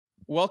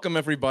Welcome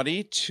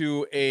everybody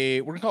to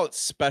we're gonna call it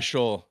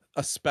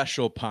a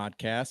special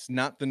podcast,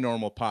 not the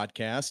normal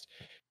podcast.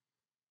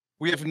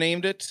 We have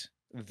named it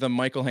the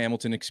Michael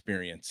Hamilton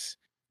Experience.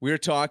 We're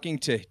talking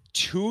to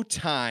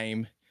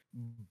two-time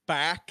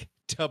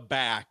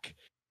back-to-back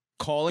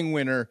calling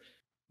winner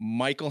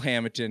Michael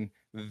Hamilton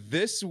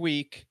this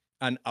week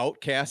on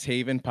Outcast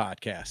Haven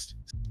podcast,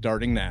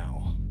 starting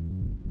now.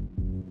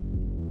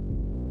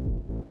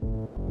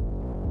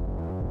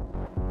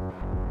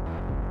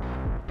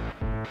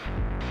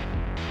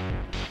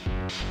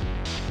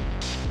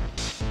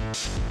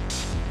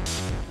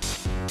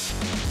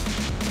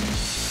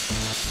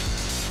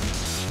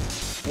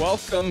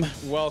 Welcome,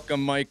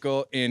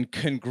 Michael, and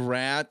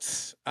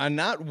congrats on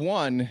not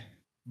one,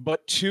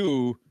 but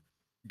two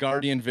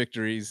Guardian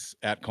victories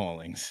at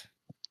Callings.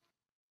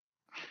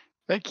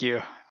 Thank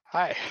you.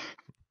 Hi.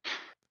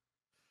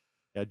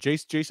 Yeah,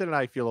 Jason and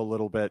I feel a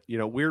little bit,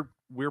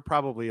 we're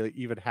probably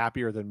even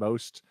happier than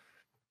most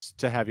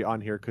to have you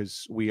on here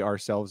because we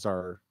ourselves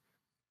are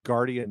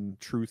Guardian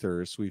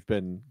truthers. We've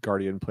been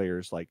Guardian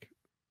players like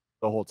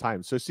the whole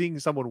time. So seeing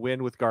someone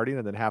win with Guardian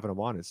and then having them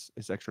on is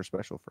extra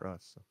special for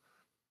us. So.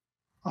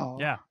 Oh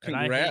yeah, and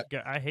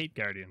I hate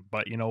Guardian,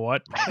 but you know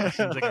what? He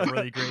seems like a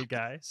really great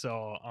guy,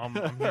 so I'm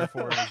here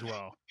for it as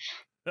well.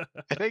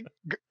 I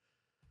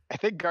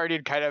think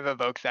Guardian kind of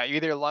evokes that. You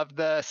either love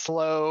the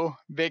slow,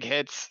 big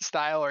hits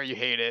style or you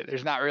hate it.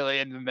 There's not really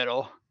in the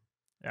middle.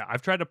 Yeah,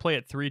 I've tried to play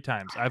it 3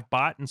 times. I've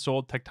bought and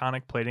sold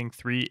Tectonic Plating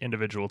 3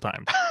 individual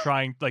times,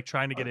 trying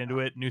to get into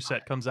it. New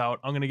set comes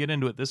out. I'm gonna get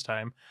into it this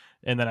time,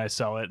 and then I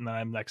sell it, and then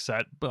I'm next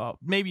set. But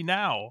maybe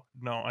now.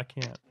 No, I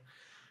can't.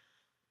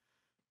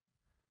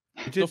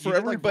 You did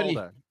like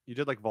Volda.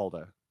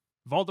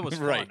 Volda was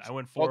fun. Right. I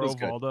went 4-0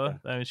 good. Volda.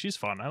 Yeah. I mean, she's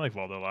fun. I like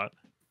Volda a lot.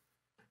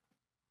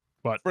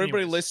 But for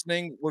everybody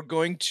listening, we're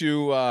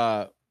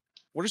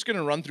just going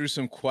to run through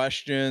some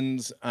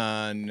questions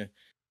on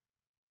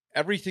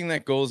everything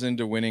that goes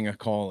into winning a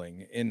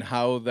calling and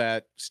how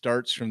that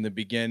starts from the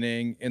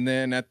beginning. And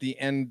then at the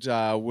end,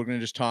 we're going to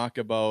just talk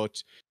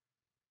about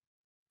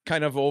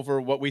kind of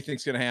over what we think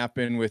is going to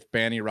happen with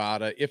Banny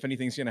Rada, if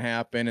anything's going to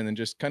happen, and then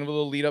just kind of a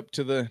little lead up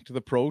to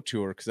the Pro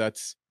Tour, because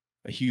that's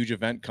a huge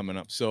event coming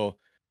up. So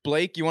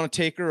Blake, you want to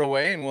take her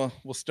away, and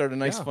we'll start a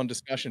nice fun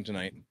discussion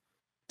today.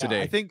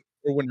 I think,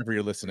 or whenever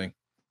you're listening.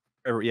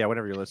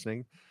 Whenever you're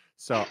listening.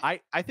 So I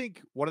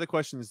think one of the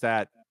questions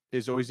that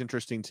is always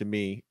interesting to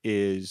me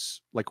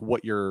is like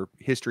what your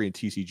history in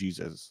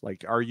TCGs is.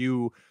 Like, are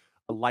you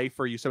a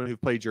lifer? Are you someone who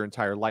played your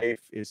entire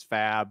life? Is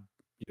Fab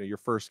your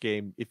first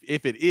game?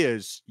 If it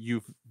is,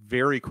 you've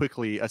very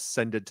quickly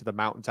ascended to the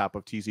mountaintop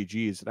of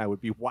TCGs, and I would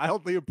be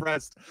wildly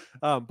impressed.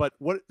 But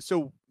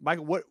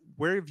Michael,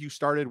 where have you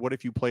started? What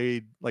have you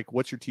played? Like,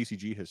 what's your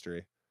TCG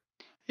history?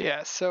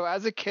 Yeah, so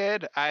as a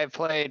kid, I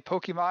played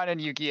Pokemon and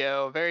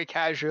Yu-Gi-Oh! Very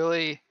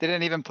casually.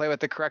 Didn't even play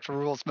with the correct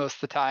rules most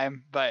of the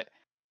time, but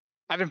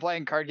I've been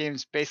playing card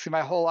games basically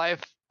my whole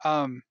life.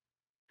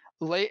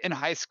 Late in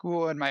high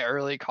school and my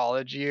early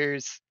college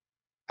years,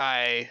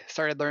 I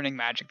started learning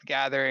Magic the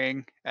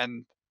Gathering,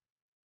 and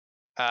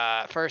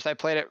first I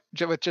played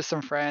it with just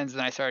some friends,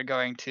 and I started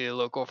going to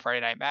local Friday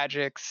Night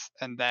Magics,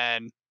 and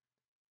then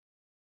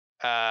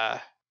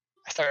I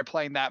started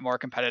playing that more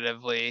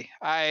competitively.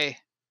 I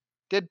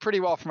did pretty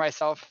well for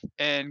myself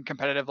in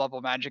competitive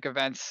level Magic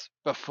events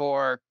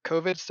before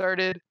COVID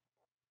started,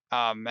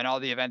 and all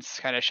the events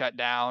kind of shut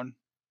down.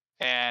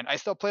 And I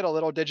still played a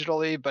little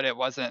digitally, but it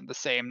wasn't the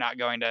same not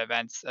going to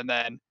events. And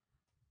then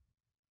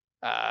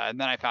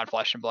I found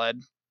Flesh and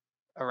Blood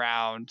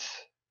around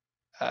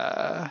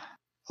a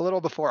little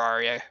before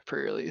Aria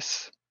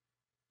pre-release.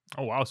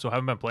 Oh wow! So I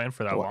haven't been playing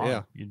for that long.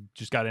 Yeah. You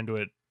just got into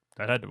it.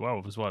 It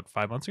was what,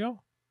 5 months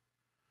ago?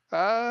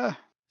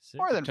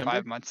 More than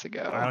 5 months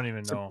ago. I don't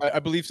even know. I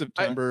believe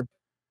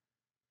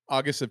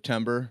August,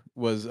 September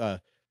was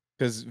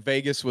because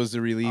Vegas was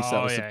the release.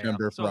 That was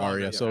September for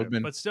Aria. So it's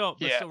been, but still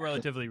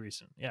relatively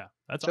recent. Yeah,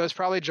 that's so. It's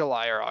probably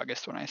July or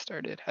August when I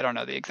started. I don't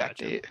know the exact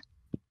date.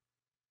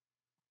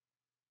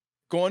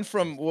 Going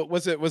from what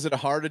was it? Was it a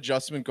hard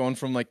adjustment going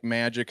from like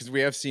Magic? Because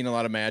we have seen a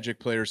lot of Magic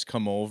players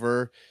come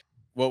over.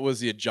 What was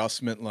the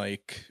adjustment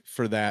like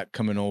for that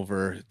coming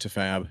over to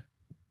Fab?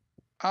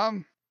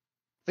 The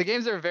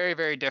games are very,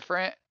 very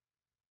different,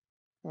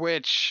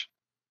 which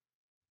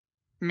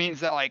means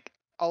that like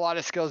a lot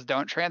of skills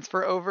don't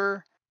transfer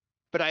over.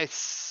 But I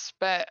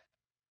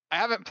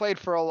haven't played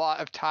for a lot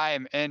of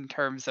time in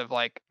terms of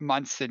like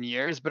months and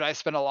years, but I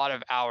spent a lot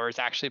of hours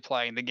actually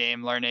playing the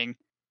game, learning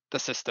the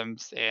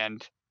systems,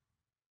 and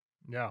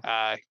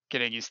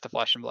getting used to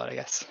Flesh and Blood, I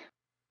guess.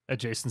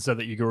 Jason said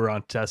that you were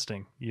on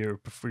testing. You're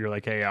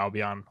like, hey, I'll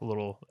be on in a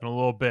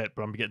little bit,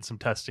 but I'm getting some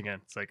testing in.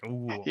 It's like,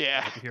 ooh, yeah,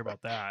 I'd like to hear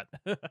about that.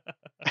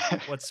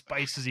 What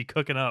spice is he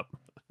cooking up?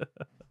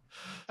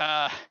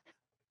 I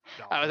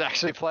was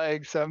actually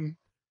playing some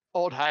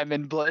Old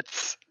Hyman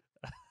Blitz,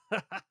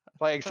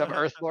 playing some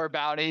Earthlore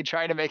Bounty,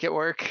 trying to make it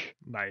work.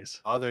 Nice.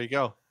 Oh, there you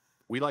go.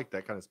 We like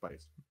that kind of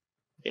spice.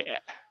 Yeah.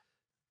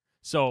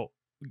 So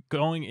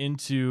going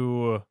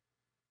into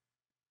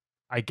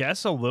I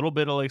guess a little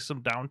bit of like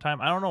some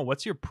downtime. I don't know.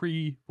 What's your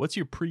pre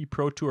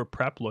Pro Tour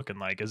prep looking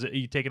like? Is it, are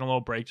you taking a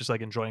little break, just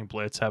like enjoying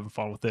Blitz, having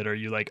fun with it, or are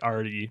you like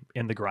already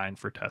in the grind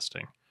for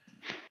testing?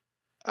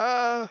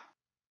 I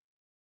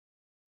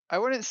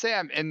wouldn't say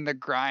I'm in the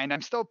grind.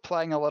 I'm still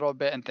playing a little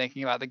bit and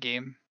thinking about the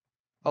game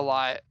a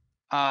lot.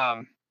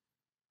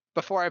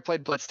 Before I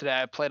played Blitz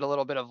today, I played a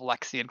little bit of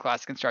Lexi in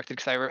Classic Constructed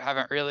because I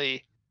haven't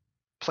really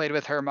played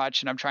with her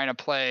much, and I'm trying to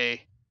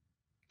play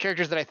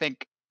characters that I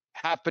think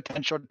have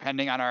potential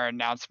depending on our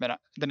announcement,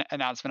 the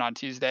announcement on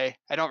Tuesday.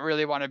 I don't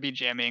really want to be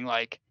jamming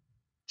like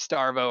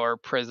Starvo or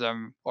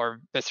Prism or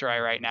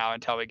Viscerai right now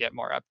until we get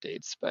more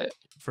updates. But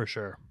For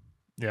sure.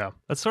 Yeah.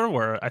 That's sort of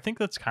where I think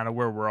that's kind of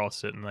where we're all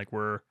sitting. Like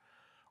we're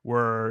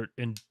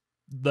in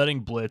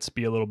letting Blitz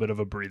be a little bit of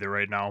a breather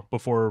right now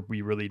before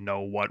we really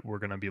know what we're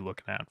gonna be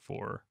looking at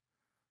for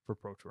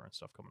Pro Tour and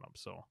stuff coming up.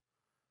 So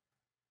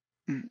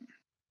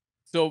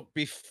So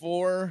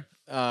before,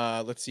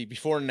 let's see,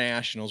 before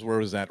Nationals, where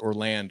was that?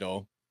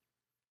 Orlando.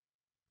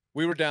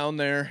 We were down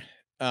there.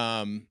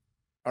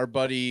 Our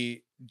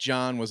buddy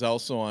John was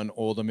also on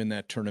Oldham in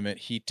that tournament.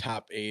 He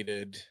top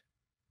aided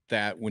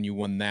that when you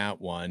won that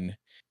one.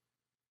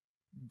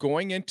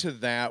 Going into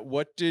that,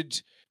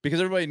 because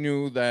everybody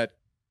knew that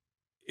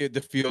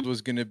the field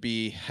was going to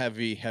be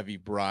heavy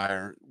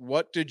Briar.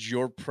 What did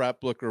your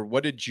prep look, or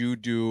what did you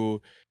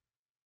do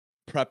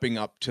prepping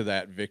up to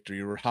that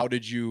victory, or how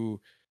did you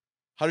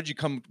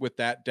come with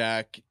that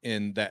deck,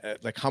 and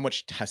that, like, how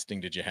much testing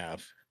did you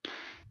have?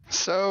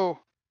 so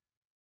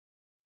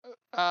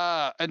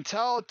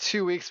until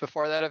 2 weeks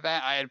before that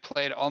event, I had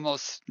played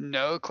almost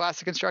no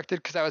Classic Constructed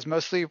because I was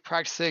mostly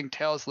practicing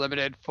Tails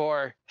Limited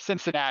for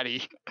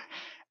Cincinnati.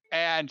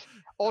 And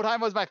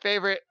Oldheim was my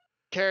favorite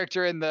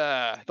character in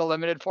the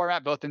limited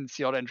format, both in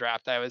sealed and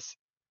draft. I was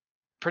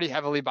pretty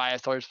heavily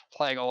biased towards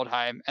playing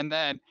Oldheim. And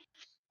then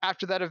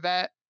after that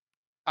event,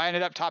 I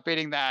ended up top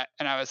 8ing that,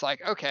 and I was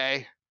like,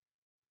 okay.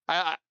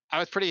 I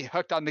was pretty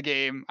hooked on the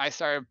game. I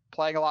started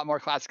playing a lot more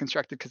Classic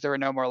Constructed because there were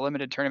no more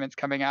limited tournaments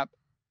coming up.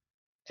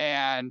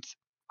 And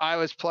I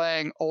was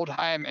playing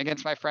Oldheim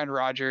against my friend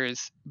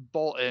Roger's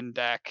Bolton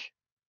deck.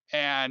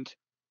 And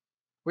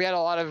we had a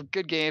lot of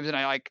good games, and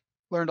I like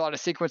learned a lot of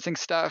sequencing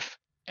stuff.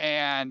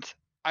 And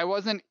I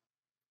wasn't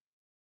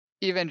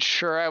even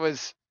sure I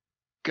was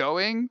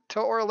going to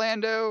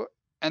Orlando.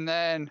 And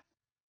then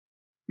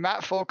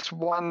Matt Folks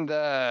won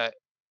the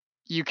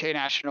UK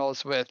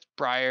Nationals with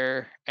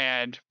Briar,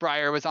 and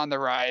Briar was on the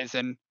rise.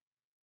 And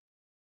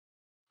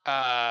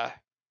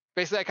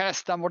basically I kind of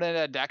stumbled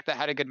into a deck that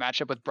had a good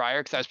matchup with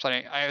Briar because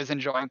I was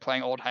enjoying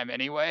playing Oldheim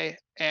anyway.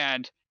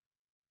 And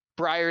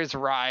Briar's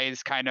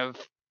rise kind of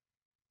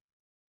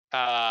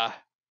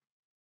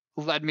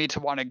led me to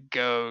want to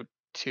go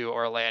to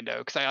Orlando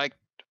because I like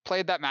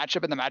played that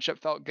matchup and the matchup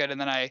felt good, and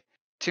then I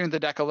tuned the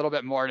deck a little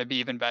bit more to be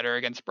even better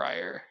against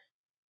Briar.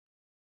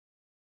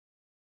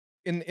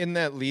 In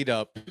that lead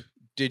up,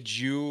 did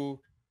you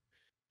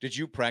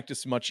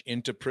practice much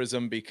into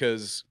Prism?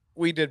 Because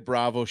we did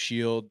Bravo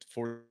Shield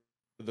for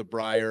the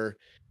Briar,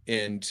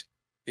 and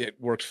it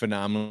worked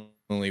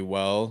phenomenally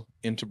well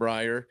into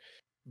Briar,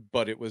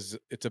 but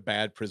it's a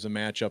bad Prism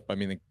matchup. I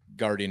mean, the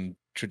Guardian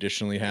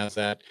traditionally has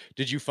that.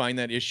 Did you find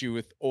that issue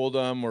with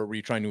Oldham, or were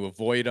you trying to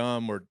avoid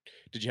them, or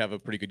did you have a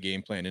pretty good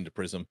game plan into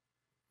Prism?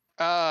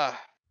 I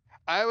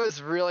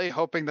was really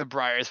hoping the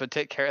Briars would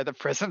take care of the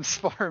Prisms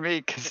for me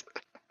because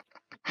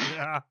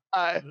yeah,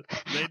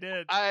 they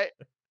did.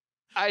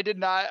 I did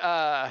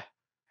not.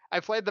 I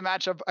played the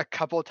matchup a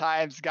couple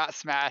times, got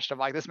smashed. I'm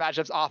like, this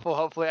matchup's awful.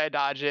 Hopefully I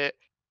dodge it.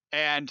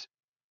 And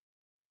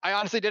I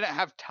honestly didn't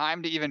have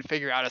time to even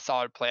figure out a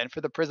solid plan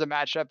for the Prism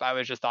matchup. I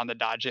was just on the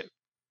dodge it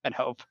and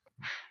hope.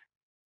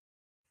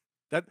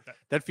 That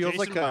feels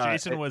Jason, like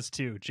Jason was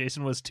 2.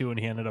 Jason was 2, and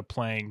he ended up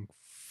playing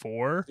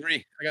 4.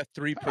 3. I got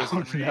 3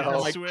 Prisms.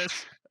 no.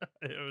 Swiss.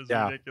 It was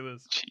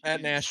ridiculous.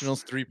 At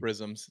Nationals, 3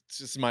 Prisms. It's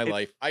just my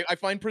life. I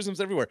find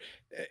Prisms everywhere.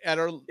 At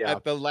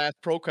the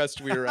last ProQuest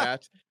we were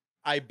at,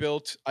 I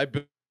built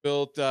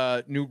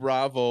New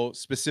Bravo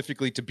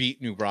specifically to beat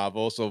New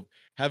Bravo. So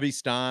heavy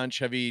staunch,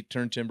 heavy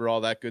turn timber,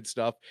 all that good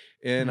stuff.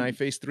 And I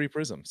faced 3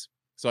 Prisms.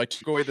 So I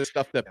took away the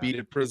stuff that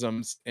beated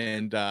Prisms,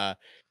 and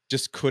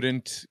just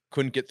couldn't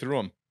get through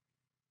them.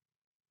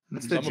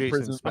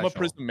 I'm a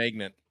Prism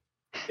magnet.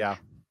 Yeah.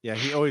 Yeah,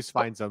 he always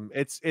finds them.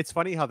 It's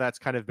funny how that's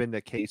kind of been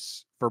the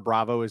case for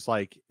Bravo, is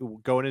like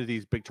going into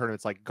these big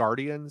tournaments, like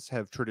Guardians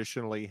have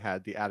traditionally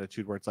had the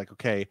attitude where it's like,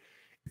 okay,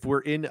 if we're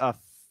in a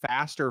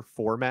faster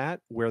format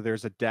where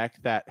there's a deck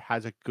that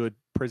has a good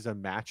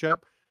Prism matchup,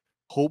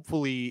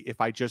 hopefully if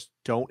I just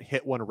don't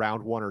hit one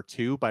round 1 or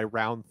 2, by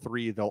round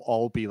 3 they'll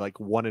all be like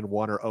 1-1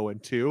 or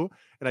 0-2,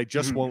 and I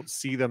just won't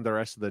see them the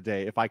rest of the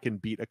day if I can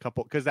beat a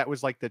couple, because that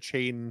was like the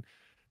chain.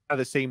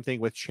 The same thing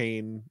with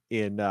Chain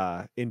in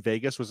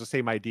Vegas was the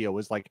same idea,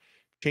 was like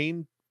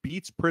Chain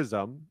beats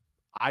Prism,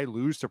 I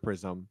lose to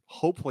Prism,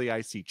 hopefully I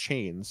see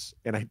Chains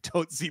and I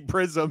don't see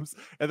Prisms,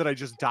 and then I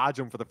just dodge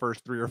them for the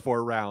first 3 or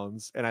 4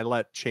 rounds and I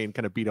let Chain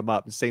kind of beat them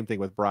up. The same thing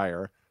with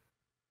Briar.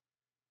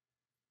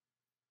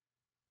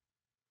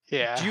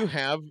 Yeah. Do you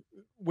have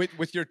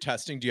with your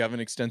testing? Do you have an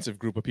extensive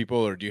group of people,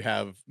 or do you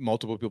have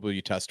multiple people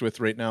you test with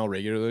right now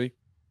regularly?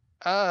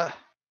 My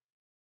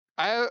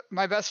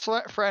best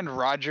friend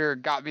Roger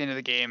got me into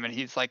the game, and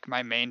he's like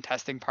my main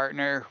testing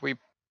partner. We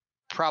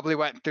probably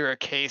went through a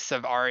case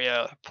of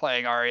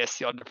playing Aria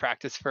Sealed to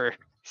practice for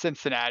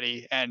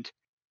Cincinnati, and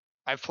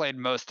I've played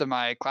most of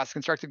my class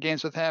constructed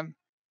games with him.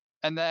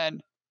 And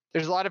then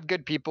there's a lot of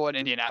good people in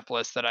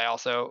Indianapolis that I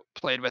also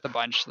played with a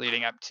bunch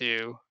leading up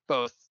to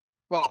both.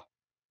 Well,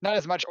 not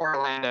as much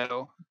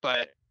Orlando,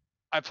 but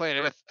I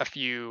played with a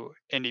few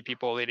indie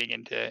people leading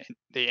into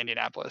the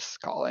Indianapolis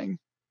calling.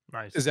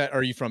 Nice.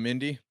 Are you from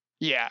Indy?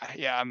 Yeah,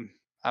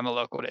 I'm a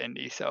local to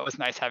Indy, so it was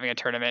nice having a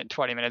tournament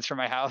 20 minutes from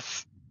my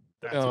house.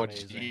 That's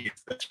amazing. Geez,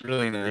 that's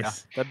really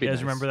nice. That'd be You guys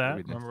nice. remember That'd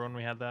that? be nice. Remember when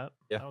we had that?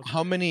 Yeah. That was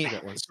How great. many?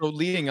 That one. So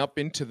leading up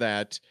into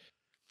that,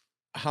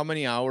 how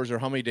many hours or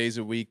how many days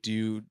a week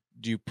do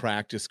you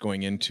practice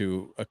going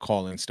into a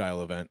calling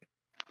style event?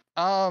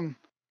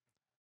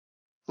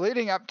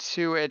 Leading up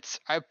to it,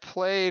 I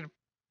played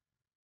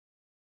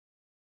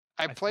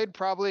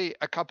probably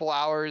a couple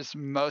hours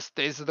most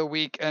days of the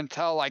week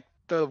until like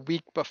the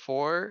week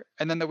before,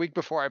 and then the week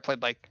before I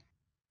played like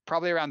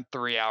probably around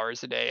 3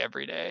 hours a day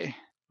every day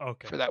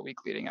Okay. for that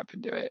week leading up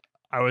into it.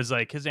 I was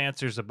like, his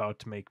answer's about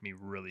to make me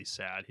really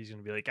sad. He's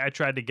gonna be like, I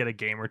tried to get a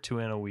game or two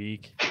in a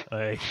week.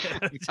 Like,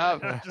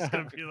 I'm just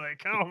gonna be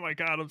like, oh my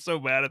god, I'm so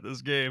bad at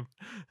this game.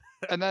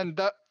 And then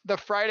the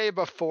Friday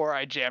before,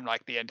 I jammed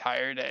like the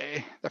entire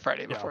day. The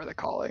Friday Yeah. before the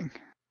calling.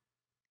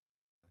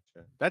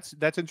 That's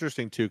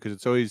interesting too,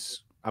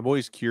 because I'm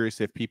always curious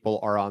if people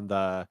are on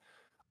the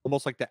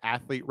almost like the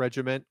athlete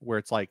regiment where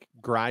it's like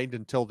grind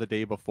until the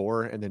day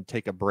before and then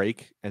take a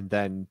break and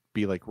then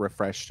be like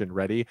refreshed and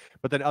ready.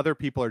 But then other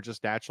people are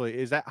just naturally.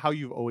 Is that how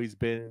you've always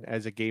been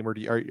as a gamer?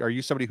 Are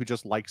you somebody who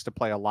just likes to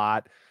play a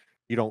lot?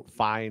 You don't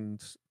find,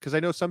 because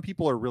I know some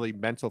people are really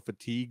mental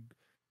fatigue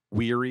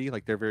weary,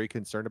 like they're very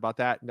concerned about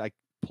that. Like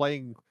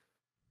playing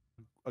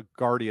a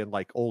guardian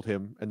like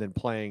Oldhim and then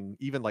playing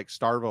even like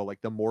Starvo,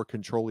 like the more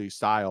control-y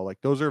style, like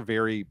those are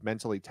very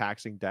mentally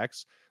taxing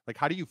decks. Like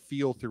how do you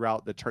feel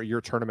throughout your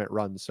tournament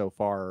run so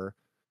far?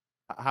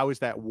 How is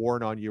that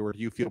worn on you, or do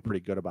you feel pretty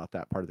good about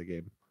that part of the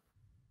game?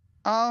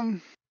 I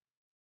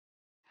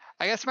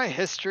guess my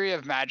history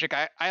of Magic,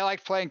 I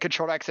like playing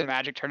control decks in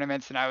Magic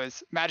tournaments, and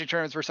Magic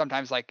tournaments were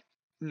sometimes like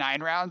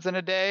 9 rounds in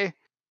a day,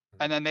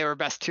 and then they were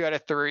best 2 out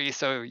of 3,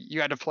 so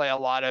you had to play a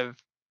lot of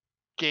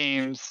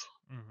games.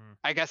 Mm-hmm.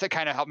 I guess it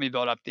kind of helped me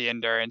build up the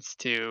endurance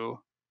to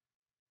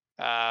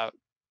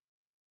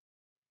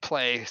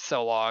play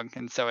so long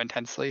and so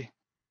intensely.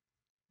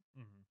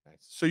 Nice.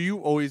 So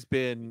you've always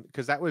been,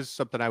 because that was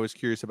something I was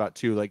curious about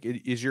too. Like,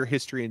 is your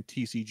history in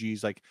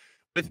TCGs, like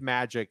with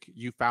Magic,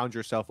 you found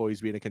yourself always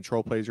being a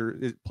control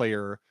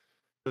player?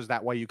 Was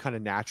that why you kind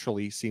of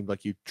naturally seemed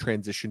like you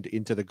transitioned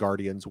into the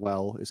Guardians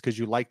well? Is because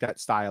you like that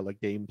style of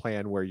game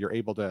plan where you're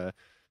able to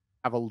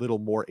have a little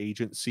more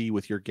agency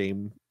with your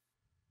game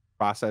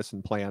process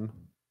and plan?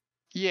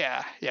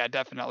 Yeah,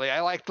 definitely.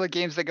 I like the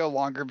games that go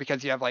longer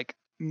because you have like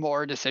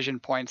more decision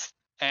points,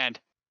 and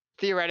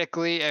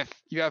theoretically, if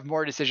you have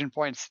more decision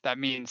points, that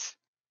means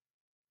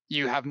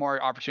you have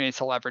more opportunities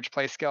to leverage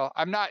play skill.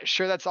 I'm not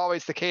sure that's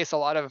always the case. A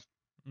lot of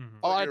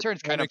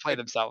turns kind of play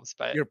themselves,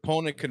 but your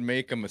opponent could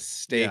make a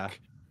mistake. Yeah.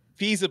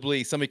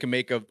 Feasibly, somebody can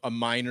make a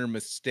minor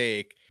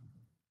mistake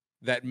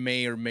that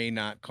may or may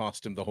not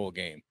cost him the whole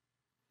game,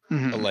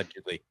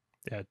 allegedly.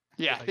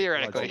 Yeah,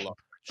 theoretically.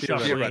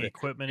 Shuffling Theoretically.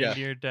 equipment Yeah. into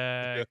your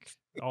deck,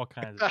 all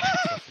kinds of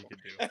stuff you could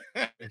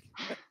do.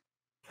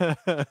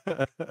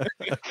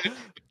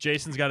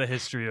 Jason's got a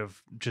history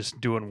of just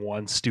doing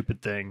one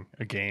stupid thing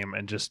a game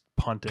and just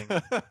punting.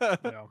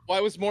 Well, I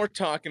was more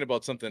talking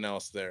about something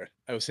else there.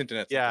 I was hinting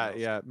at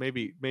something else.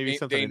 Maybe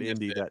something Dane in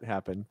indie missed that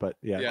happened, but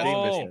yeah, Yeah,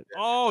 Dane missed it.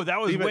 Oh,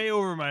 that was Leave it- way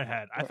over my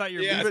head. I thought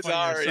you were making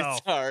fun of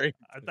yourself. Sorry.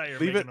 I thought you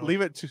were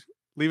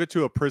Leave it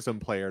to a Prism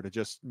player to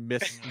just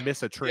miss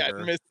a Yeah, trigger.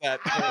 I missed that.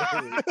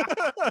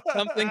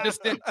 Something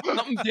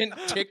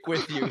didn't tick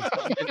with you.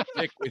 Something didn't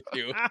tick with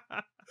you.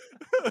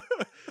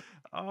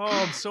 Oh,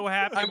 I'm so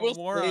happy I I'm will a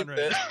moron say right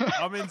this. now.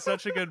 I'm in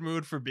such a good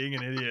mood for being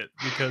an idiot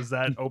because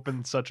that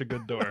opened such a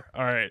good door.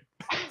 All right.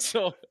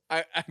 So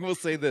I will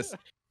say this.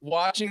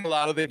 Watching a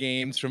lot of the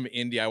games from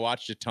India, I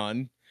watched a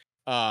ton.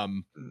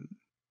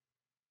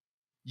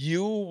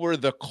 You were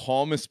the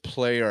calmest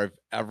player I've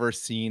ever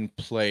seen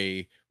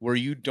play, where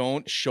you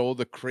don't show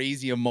the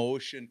crazy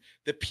emotion,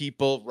 the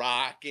people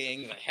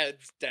rocking, the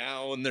heads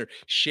down, they're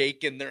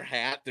shaking their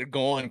hat, they're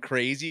going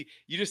crazy.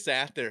 You just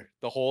sat there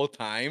the whole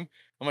time.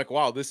 I'm like,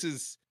 wow,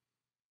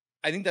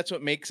 I think that's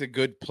what makes a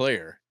good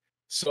player.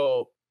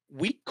 So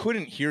we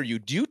couldn't hear you.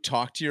 Do you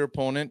talk to your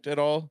opponent at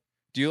all?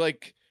 Do you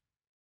like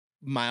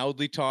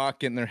mildly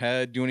talk in their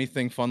head, do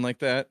anything fun like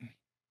that?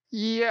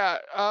 Yeah,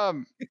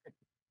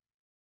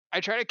 I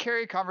try to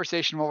carry a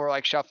conversation while we're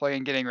like shuffling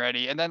and getting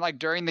ready, and then like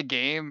during the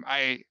game,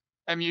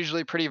 I'm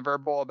usually pretty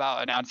verbal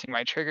about announcing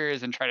my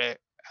triggers and try to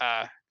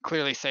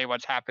clearly say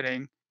what's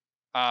happening.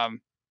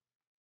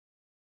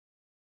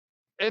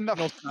 in the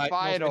No side,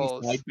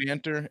 finals.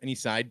 any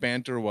side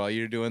banter while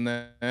you're doing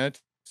that?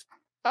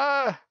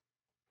 Uh,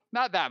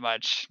 not that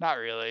much. Not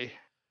really.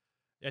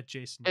 Yeah,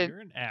 Jason, It, you're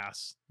an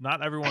ass.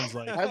 Not everyone's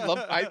like I love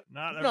I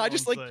not no, I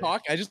just everyone's like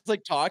talk. I just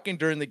like talking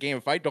during the game.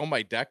 If I know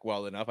my deck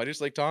well enough, I just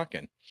like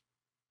talking.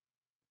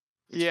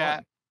 It's yeah,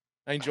 fun.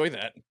 I enjoy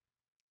that.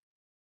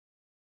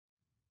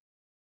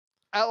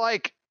 at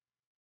like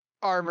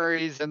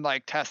armories and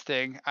like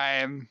testing,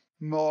 I'm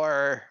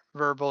more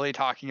verbally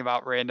talking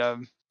about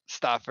random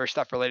stuff or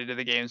stuff related to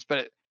the games.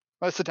 But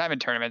most of the time in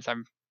tournaments,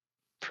 I'm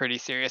pretty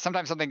serious.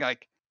 Sometimes something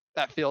like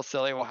that feels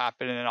silly will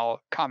happen, and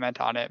I'll comment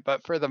on it.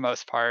 But for the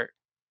most part,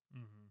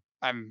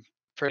 I'm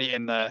pretty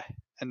in the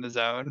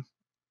zone.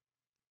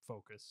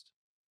 focused.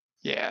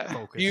 Yeah.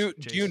 Focus, Do you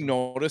Jason.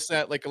 notice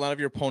that like a lot of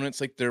your opponents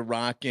like they're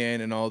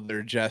rocking and all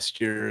their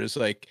gestures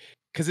like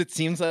because it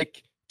seems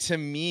like to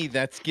me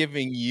that's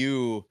giving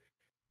you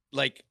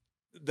like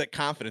the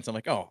confidence. I'm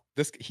like, oh,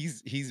 this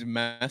he's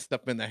messed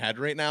up in the head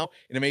right now,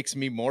 and it makes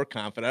me more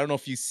confident. I don't know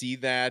if you see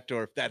that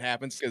or if that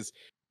happens because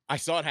I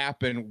saw it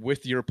happen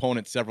with your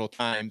opponent several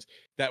times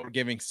that were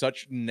giving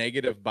such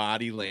negative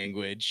body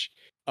language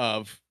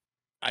of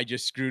I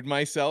just screwed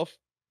myself.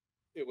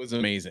 It was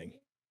amazing.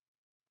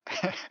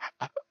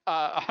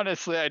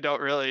 Honestly, I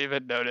don't really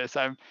even notice.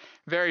 I'm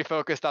very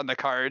focused on the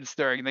cards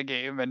during the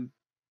game and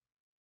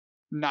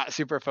not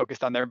super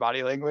focused on their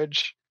body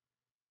language.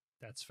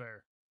 That's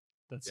fair.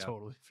 That's Yeah.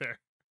 totally fair.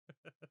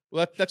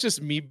 Well, that's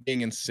just me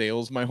being in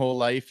sales my whole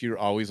life. You're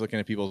always looking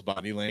at people's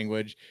body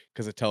language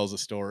because it tells a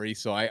story.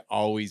 So I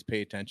always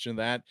pay attention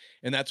to that.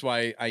 And that's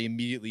why I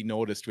immediately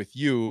noticed with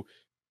you,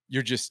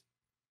 you're just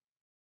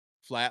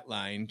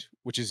flatlined,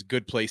 which is a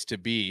good place to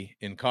be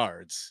in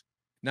cards.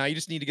 Now you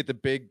just need to get the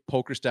big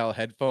poker style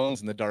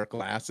headphones and the dark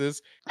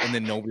glasses, and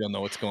then nobody will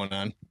know what's going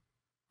on.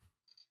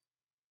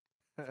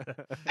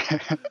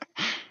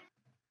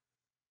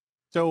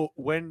 So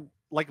when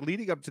like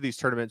leading up to these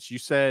tournaments, you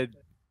said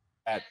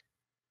that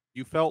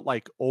you felt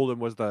like Oldham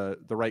was the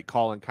right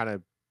call and kind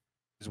of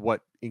is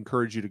what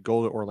encouraged you to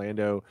go to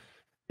Orlando.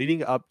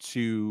 Leading up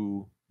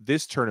to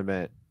this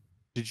tournament,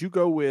 did you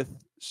go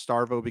with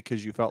Starvo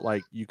because you felt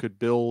like you could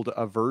build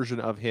a version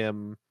of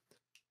him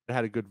that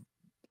had a good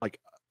like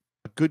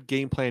a good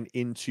game plan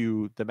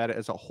into the meta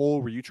as a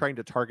whole? Were you trying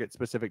to target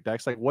specific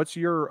decks? Like what's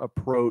your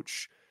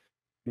approach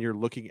when you're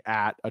looking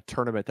at a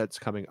tournament that's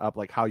coming up,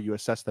 like how you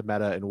assess the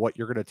meta and what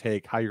you're going to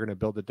take, how you're going to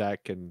build a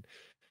deck and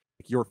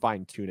your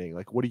fine tuning?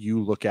 Like what do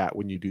you look at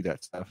when you do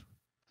that stuff?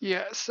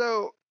 Yeah,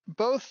 so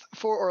both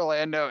for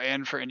Orlando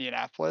and for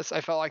Indianapolis, I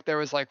felt like there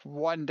was like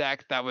one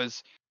deck that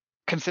was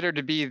considered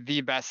to be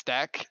the best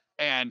deck,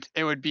 and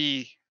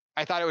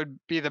I thought it would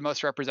be the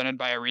most represented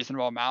by a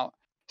reasonable amount.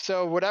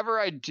 So whatever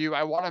I do,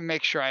 I want to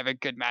make sure I have a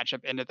good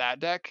matchup into that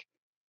deck.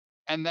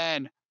 And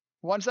then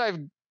once I've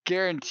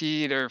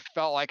guaranteed or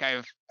felt like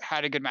I've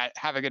had a good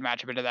have a good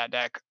matchup into that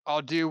deck,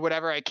 I'll do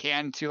whatever I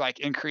can to like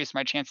increase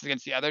my chances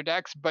against the other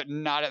decks, but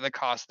not at the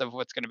cost of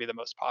what's going to be the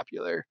most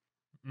popular.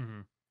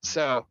 Mm-hmm.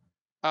 So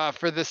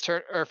for this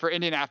turn or for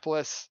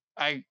Indianapolis,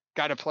 I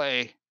got to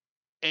play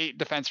 8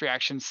 defense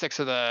reactions, 6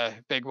 of the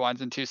big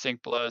ones, and 2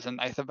 sync blows,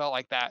 and I felt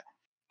like that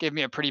gave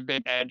me a pretty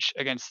big edge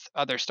against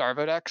other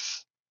Starvo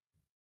decks.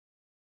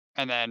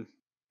 And then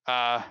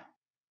after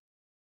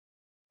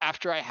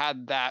I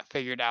had that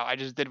figured out, I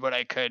just did what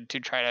I could to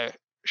try to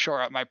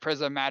shore up my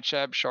Prism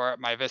matchup, shore up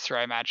my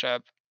Viserai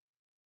matchup.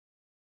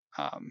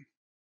 And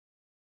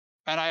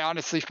I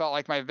honestly felt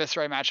like my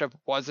Viserai matchup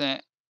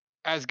wasn't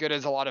as good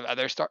as a lot of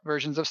other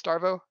versions of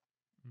Starvo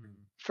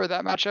for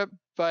that matchup,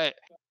 but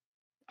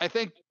I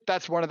think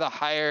that's one of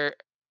the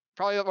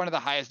probably one of the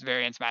highest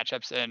variance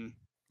matchups in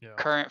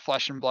current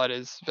Flesh and Blood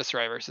is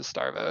Viserai versus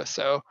Starvo.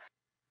 So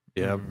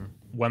yeah,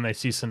 when they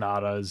see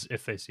Sonatas,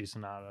 if they see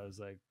Sonatas,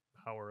 like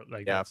power,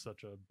 like that's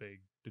such a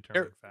big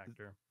determining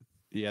factor.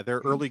 Yeah, their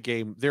early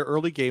game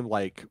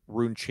like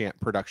rune chant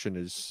production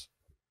is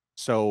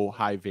so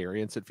high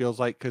variance. It feels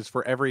like because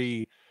for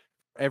every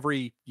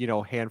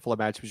handful of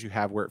matchups you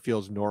have where it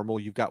feels normal,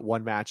 you've got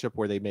one matchup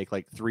where they make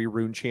like 3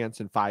 rune chants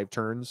in 5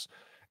 turns.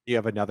 You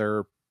have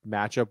another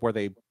matchup where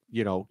they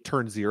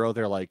turn 0,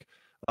 they're like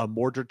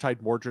Mordred Tide,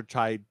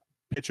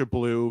 pitch a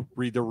blue,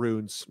 read the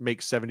runes,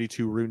 make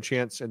 72 rune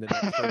chants, and then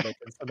next turn they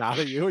can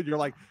Sonata you, and you're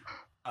like,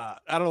 I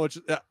don't know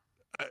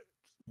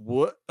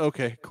what.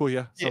 Okay, cool,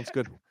 yeah, sounds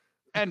good.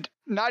 And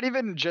not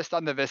even just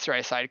on the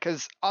Viserai side,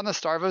 because on the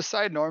Starvo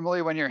side,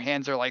 normally when your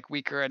hands are like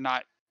weaker and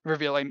not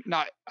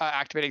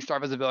activating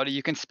Starvo's ability,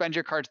 you can spend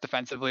your cards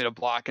defensively to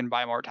block and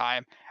buy more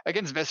time.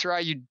 Against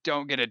Viserai, you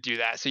don't get to do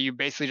that, so you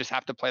basically just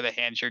have to play the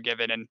hands you're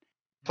given and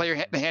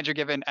play the hands you're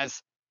given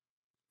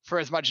for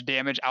as much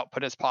damage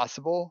output as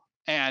possible.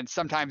 And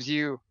sometimes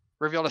you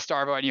reveal to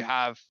Starvo and you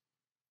have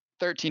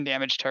 13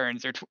 damage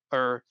turns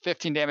or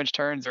 15 damage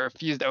turns or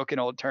fused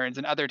Oakenold turns,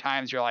 and other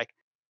times you're like,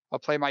 I'll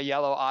play my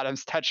yellow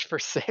Autumn's touch for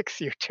 6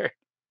 your turn.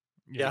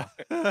 Yeah.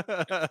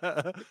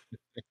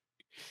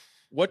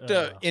 What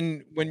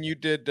when you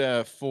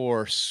did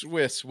for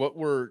Swiss,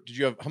 did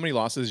you have how many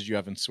losses did you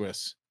have in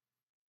Swiss?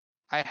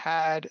 I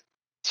had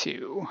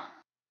 2.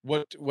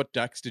 What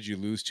decks did you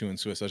lose to in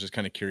Swiss? I was just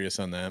kind of curious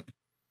on that.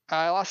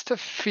 I lost to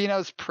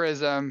Pheno's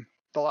Prism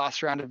the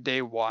last round of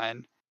day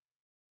 1.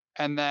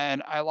 And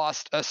then I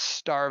lost a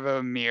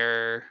Starvo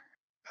Mirror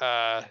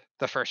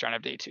the first round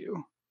of day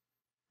 2.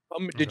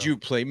 Did Okay. you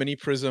play many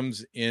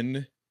Prisms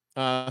in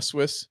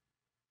Swiss?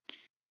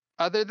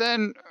 Other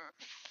than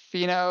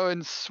Pheno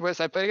and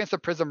Swiss, I played against the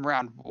Prism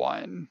round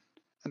 1.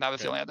 And that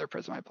was the Okay. only other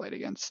Prism I played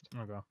against.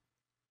 Okay.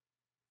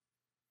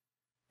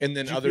 And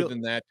then Did you other feel-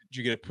 than that, did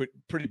you get a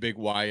pretty big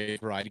wide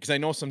variety? Because I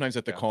know sometimes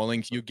at the Yeah.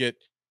 callings you get,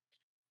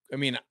 I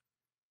mean,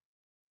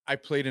 I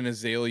played an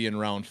Azalea in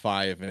round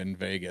 5 in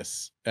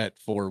Vegas at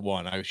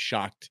 4-1. I was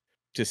shocked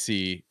to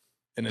see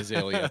an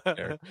Azalea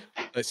there.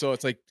 So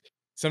it's like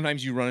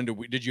sometimes you run into.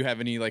 Did you have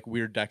any like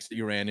weird decks that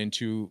you ran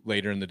into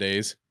later in the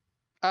days?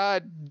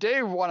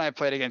 Day 1, I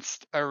played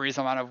against a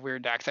reasonable amount of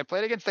weird decks. I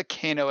played against the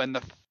Kano in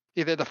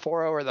either the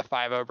 4-0 or the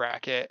 5-0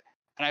 bracket,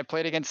 and I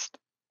played against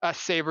a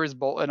Sabres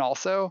Bolton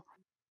also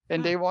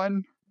in day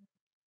 1.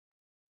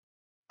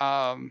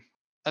 And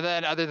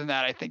then other than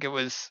that, I think it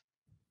was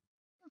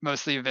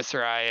mostly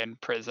Viscerai and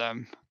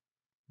Prism.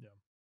 Yeah.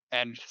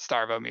 And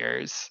Starvo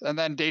Mirrors. And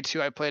then day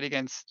 2, I played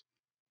against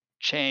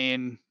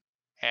Chain,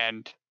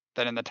 and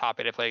then in the top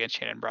 8, I played against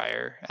Chain and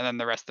Briar. And then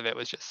the rest of it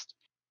was just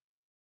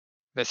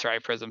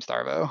Viscerai, Prism,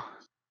 Starvo.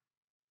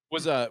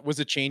 Was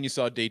a chain you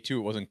saw day 2?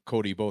 It wasn't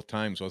Cody both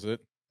times, was it?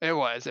 It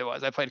was.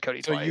 I played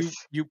Cody So twice.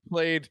 you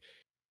played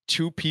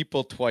 2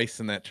 people twice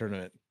in that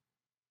tournament.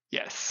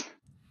 Yes.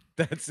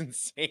 That's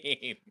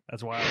insane.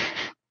 That's wild.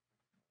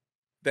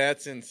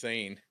 That's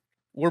insane.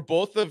 We're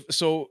both of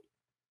so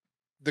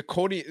the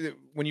Cody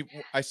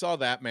I saw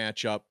that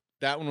matchup,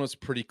 that one was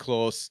pretty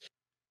close.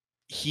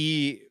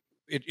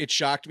 It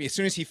shocked me as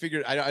soon as he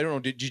figured. I don't know.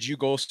 Did you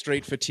go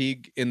straight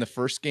fatigue in the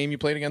first game you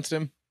played against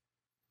him?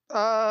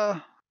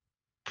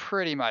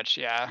 Pretty much,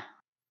 yeah.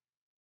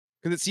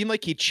 Because it seemed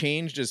like he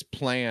changed his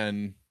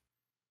plan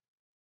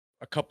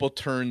a couple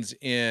turns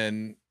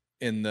in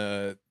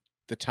the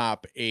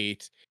top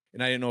 8,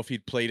 and I didn't know if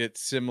he'd played it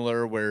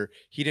similar where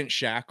he didn't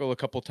shackle a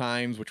couple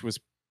times, which was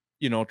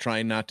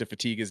trying not to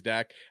fatigue his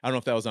deck. I don't know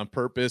if that was on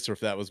purpose or if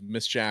that was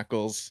missed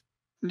shackles.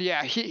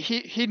 Yeah,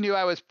 he knew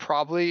I was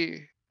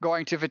probably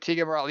going to fatigue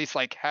him, or at least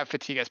like have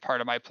fatigue as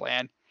part of my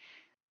plan.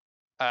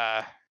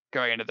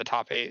 Going into the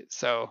top 8,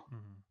 so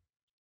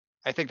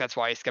I think that's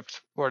why he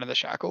skipped one of the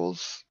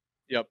shackles.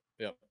 Yep.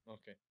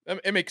 Okay,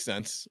 it makes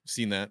sense. I've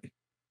seen that.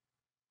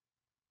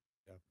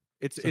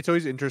 It's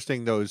always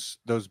interesting those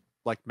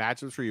like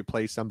matchups where you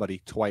play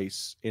somebody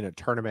twice in a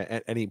tournament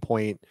at any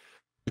point,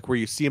 like where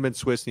you see him in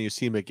Swiss and you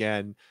see him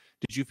again.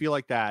 Did you feel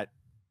like that?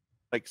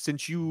 Like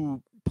since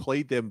you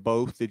played them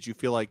both, did you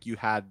feel like you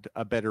had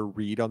a better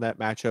read on that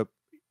matchup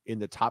in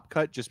the top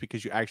cut just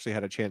because you actually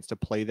had a chance to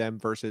play them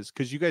versus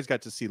because you guys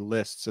got to see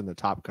lists in the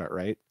top cut,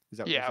 right? Is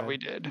that what Yeah, we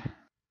did.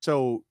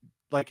 So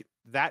like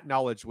that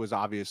knowledge was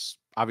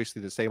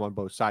obviously the same on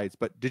both sides,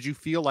 but did you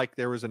feel like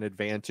there was an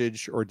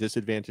advantage or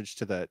disadvantage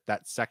to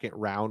that second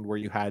round where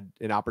you had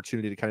an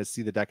opportunity to kind of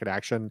see the deck in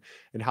action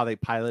and how they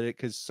pilot it?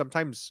 Because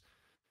sometimes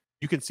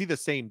you can see the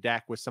same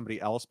deck with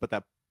somebody else, but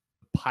that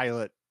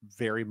pilot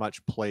very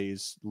much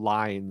plays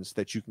lines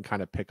that you can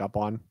kind of pick up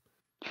on.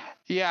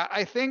 Yeah,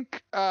 I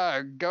think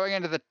going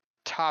into the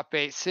top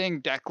 8,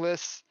 seeing deck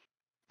lists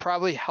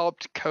probably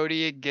helped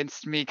Cody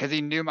against me because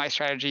he knew my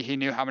strategy. He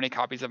knew how many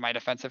copies of my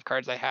defensive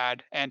cards I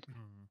had, and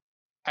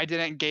I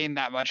didn't gain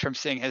that much from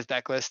seeing his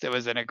deck list. It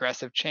was an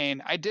aggressive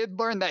chain. I did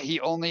learn that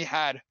he only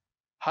had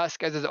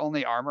Husk as his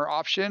only armor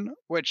option,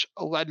 which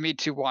led me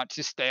to want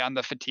to stay on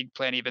the fatigue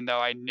plan, even though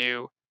I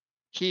knew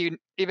he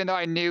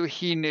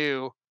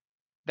knew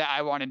that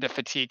I wanted to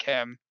fatigue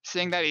him.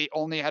 Seeing that he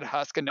only had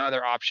Husk and no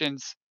other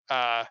options,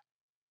 I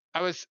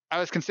was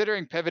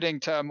considering pivoting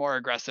to a more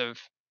aggressive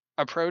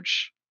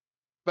approach,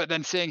 but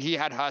then seeing he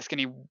had Husk and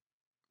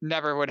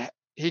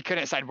he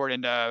couldn't sideboard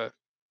into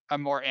a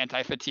more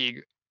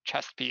anti-fatigue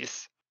chest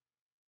piece,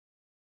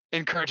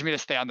 encouraged me to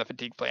stay on the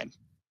fatigue plan.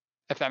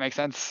 If that makes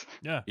sense.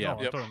 Yeah. Yeah, No,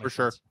 it yep, totally for makes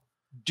sure. sense.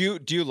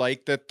 Do you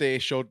like that they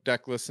showed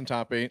deck lists in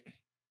top 8?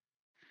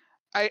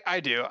 I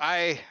do.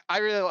 I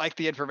really like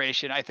the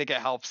information. I think it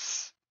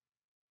helps.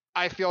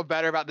 I feel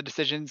better about the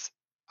decisions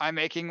I'm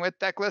making with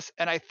deck lists,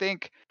 and I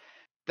think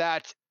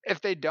that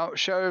if they don't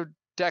show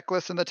deck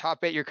lists in the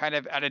top 8, you're kind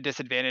of at a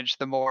disadvantage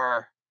the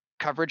more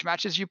coverage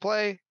matches you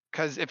play.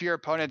 Because if your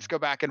opponents go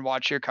back and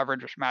watch your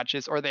coverage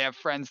matches, or they have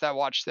friends that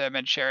watch them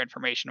and share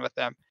information with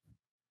them,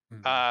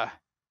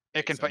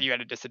 it can put you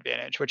at a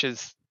disadvantage, which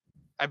is,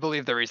 I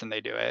believe, the reason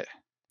they do it.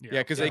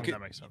 Yeah, because that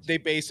makes sense. they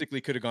basically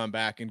could have gone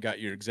back and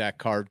got your exact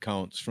card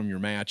counts from your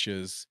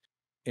matches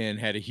and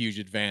had a huge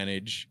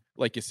advantage,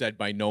 like you said,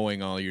 by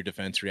knowing all your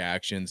defense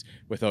reactions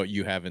without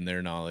you having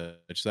their knowledge.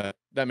 So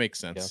that makes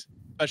sense,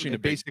 especially in a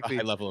big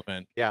high level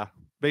event. Yeah,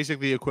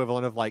 basically the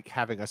equivalent of like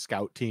having a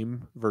scout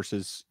team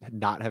versus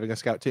not having a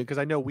scout team. Because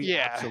I know we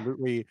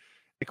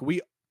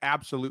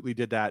absolutely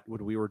did that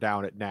when we were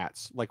down at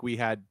Nats. Like we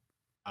had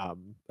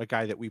a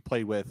guy that we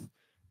played with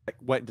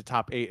went into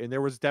top 8, and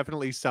there was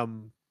definitely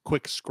some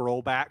quick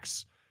scroll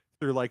backs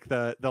through like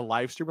the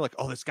live stream. We're like,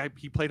 oh, this guy,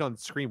 he played on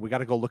screen. We got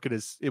to go look at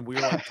his. And we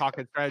were like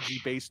talking strategy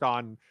based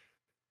on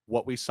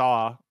what we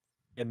saw.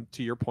 And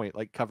to your point,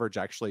 like coverage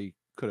actually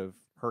could have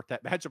hurt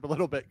that matchup a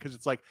little bit because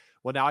it's like,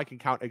 well, now I can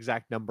count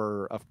exact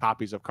number of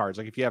copies of cards.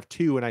 Like if you have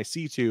 2 and I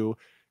see 2,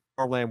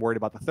 normally I'm worried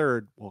about the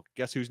third. Well,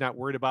 guess who's not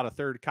worried about a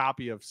third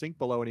copy of Sink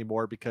Below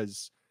anymore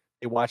because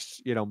they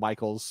watched,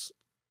 Michael's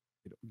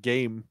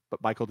game,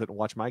 but Michael didn't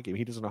watch my game.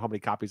 He doesn't know how many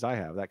copies I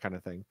have, that kind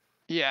of thing.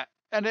 Yeah,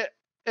 and it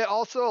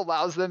also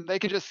allows them, they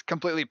can just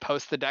completely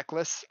post the deck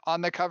lists on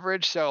the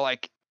coverage, so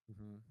like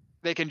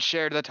they can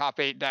share the top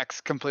 8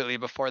 decks completely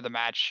before the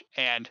match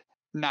and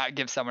not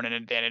give someone an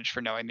advantage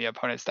for knowing the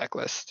opponent's deck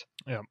list.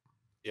 Yeah.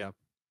 Do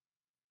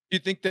you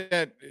think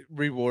that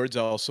rewards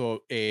also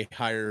a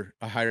higher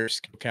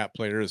skill cap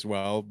player as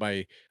well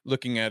by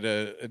looking at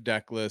a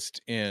deck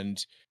list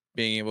and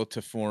being able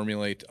to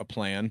formulate a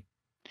plan?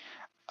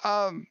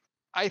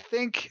 I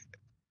think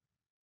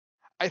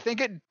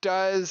it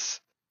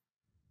does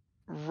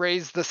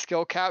raise the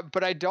skill cap,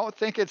 but I don't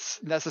think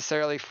it's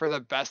necessarily for the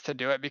best to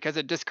do it because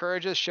it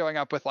discourages showing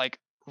up with like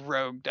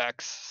rogue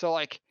decks. So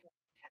like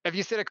if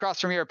you sit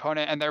across from your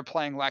opponent and they're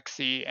playing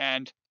Lexi,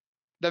 and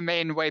the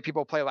main way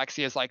people play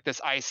Lexi is like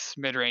this ice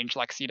mid-range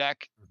Lexi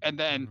deck, and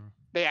then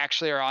they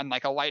actually are on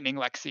like a lightning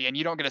Lexi and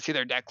you don't get to see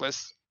their deck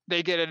list,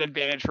 they get an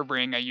advantage for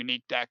bringing a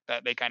unique deck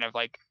that they kind of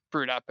like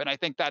brewed up. And I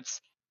think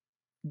that's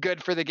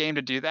good for the game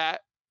to do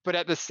that. But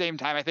at the same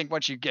time, I think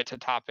once you get to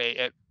top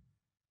 8,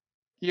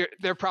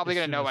 they're probably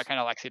going to know what kind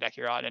of Lexi deck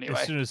you're on anyway.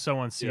 As soon as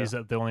someone sees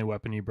that the only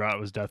weapon you brought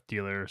was Death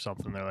Dealer or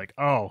something, they're like,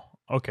 oh,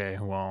 okay,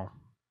 well,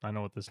 I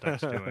know what this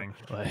deck's doing.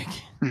 Like,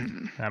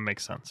 that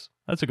makes sense.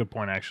 That's a good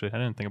point, actually. I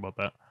didn't think about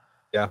that.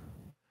 Yeah.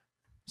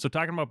 So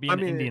talking about being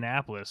in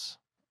Indianapolis,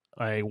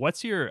 like,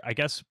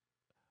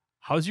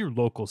 how's your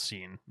local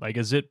scene? Like,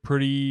 is it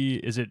pretty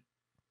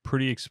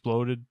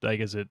exploded? Like,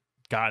 is it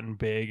gotten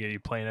big? Are you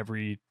playing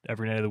every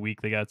night of the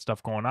week? They got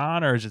stuff going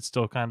on, or is it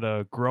still kind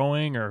of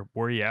growing, or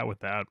where are you at with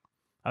that?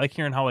 I like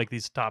hearing how like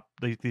these top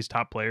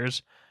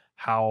players,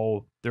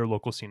 how their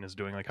local scene is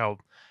doing, like how,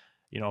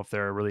 if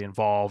they're really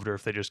involved or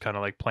if they just kind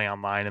of like play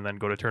online and then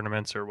go to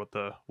tournaments, or what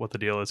the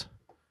deal is.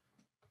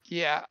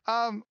 Yeah.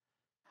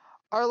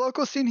 Our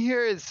local scene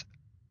here is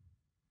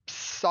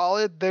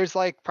solid. There's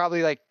like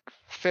probably like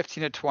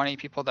 15 to 20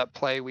 people that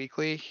play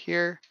weekly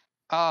here.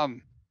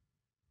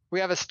 We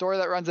have a store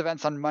that runs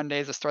events on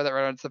Mondays, a store that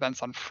runs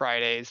events on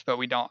Fridays, but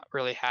we don't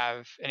really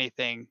have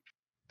anything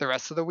the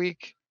rest of the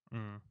week.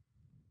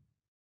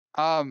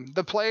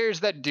 The players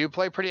that do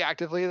play pretty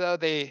actively though,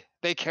 they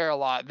care a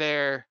lot.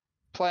 They're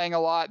playing a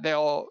lot.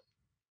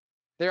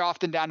 They're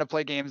often down to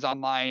play games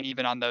online,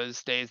 even on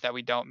those days that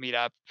we don't meet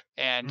up.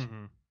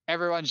 And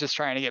everyone's just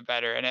trying to get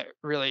better. And it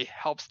really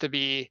helps to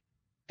be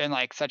in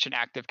like such an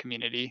active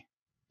community,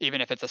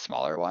 even if it's a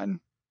smaller one.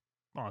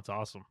 Oh, that's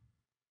awesome.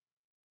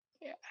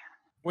 Yeah.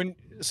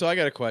 So I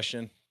got a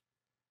question.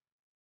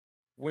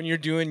 When you're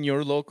doing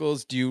your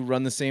locals, do you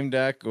run the same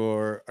deck,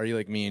 or are you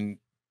like me and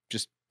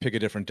just pick a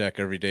different deck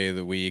every day of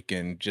the week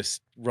and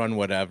just run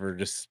whatever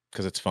just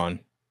because it's fun?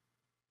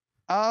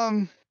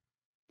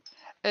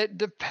 It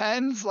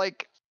depends.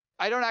 Like,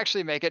 I don't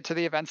actually make it to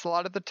the events a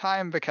lot of the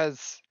time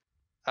because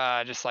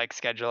just like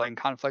scheduling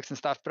conflicts and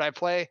stuff, but I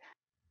play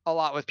a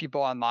lot with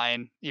people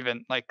online,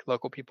 even like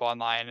local people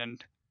online,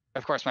 and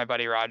of course my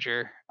buddy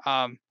Roger.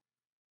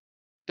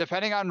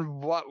 Depending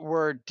on what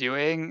we're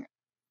doing,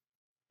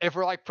 if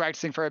we're like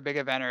practicing for a big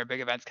event or a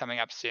big event's coming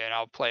up soon,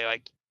 I'll play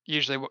like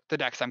usually the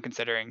decks I'm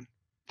considering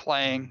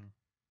playing.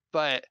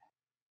 But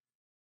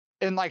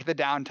in like the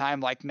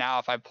downtime, like now,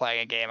 if I'm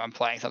playing a game, I'm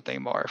playing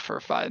something more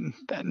for fun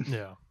than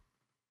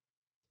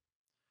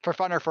for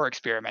fun or for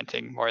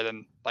experimenting more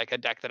than like a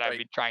deck that I'd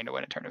be trying to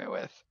win a tournament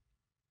with.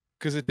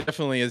 Because it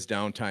definitely is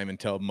downtime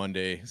until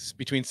Monday,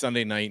 between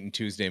Sunday night and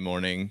Tuesday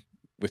morning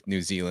with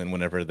New Zealand,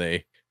 whenever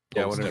they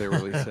whenever they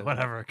release it,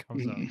 whenever it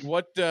comes out.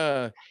 What?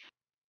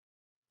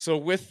 So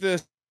with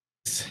this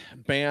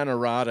ban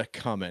errata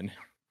coming,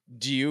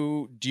 do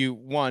you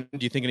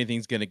think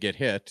anything's going to get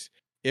hit?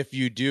 If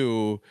you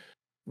do,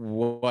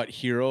 what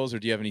heroes, or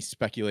do you have any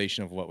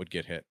speculation of what would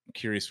get hit? I'm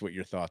curious what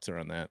your thoughts are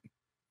on that.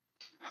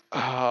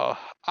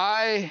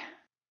 I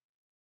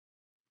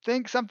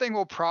think something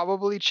will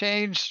probably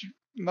change,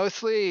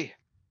 mostly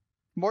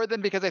more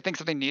than because I think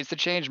something needs to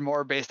change,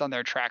 more based on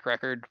their track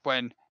record.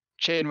 When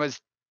Chain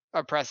was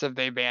oppressive,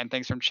 they banned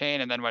things from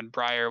Chain, and then when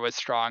Briar was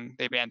strong,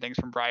 they banned things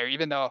from Briar,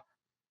 even though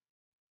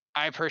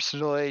I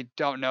personally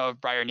don't know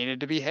if Briar needed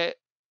to be hit.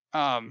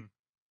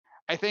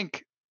 I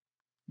think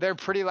they're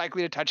pretty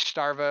likely to touch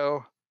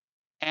Starvo,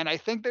 and I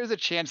think there's a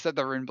chance that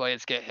the Rune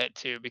Blades get hit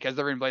too, because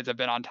the Rune Blades have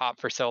been on top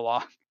for so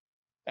long.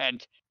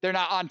 And they're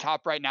not on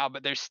top right now,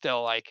 but they're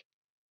still like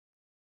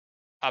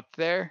up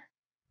there.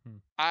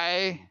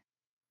 It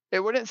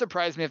wouldn't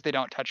surprise me if they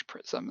don't touch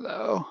Prism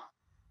though.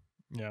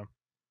 Yeah.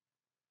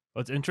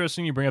 Well, it's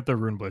interesting you bring up the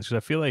Rune Blades,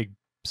 because I feel like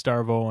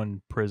Starvo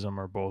and Prism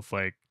are both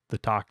like the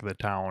talk of the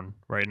town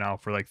right now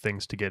for like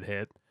things to get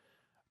hit.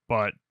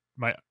 But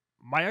my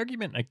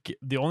argument,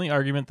 the only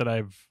argument that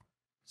I've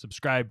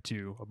subscribe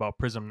to about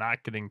Prism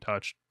not getting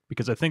touched,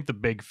 because I think the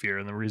big fear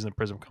and the reason that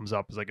Prism comes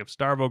up is like if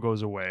Starvo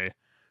goes away,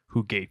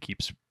 who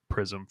gatekeeps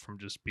Prism from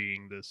just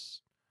being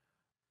this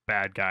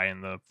bad guy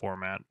in the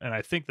format? And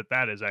I think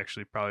that is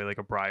actually probably like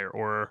a Briar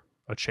or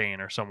a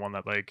Chain or someone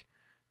that like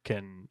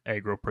can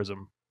aggro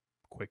Prism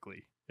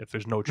quickly if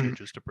there's no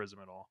changes to Prism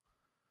at all.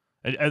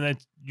 And then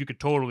you could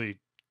totally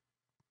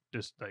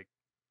just like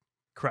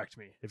correct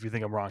me if you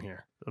think I'm wrong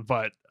here.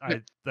 But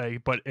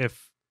but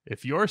if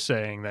you're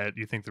saying that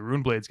you think the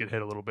Rune Blades get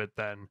hit a little bit,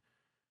 then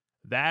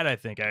that I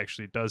think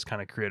actually does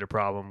kind of create a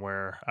problem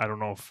where I don't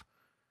know if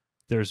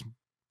there's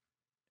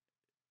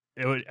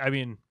it would. I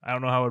mean, I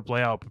don't know how it would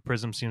play out, but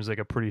Prism seems like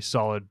a pretty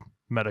solid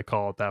meta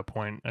call at that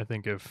point. I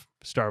think if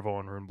Starvo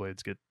and Rune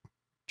Blades get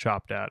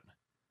chopped at,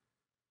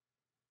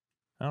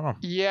 I don't know.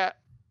 Yeah,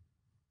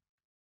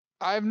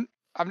 I'm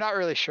not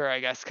really sure, I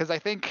guess, because I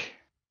think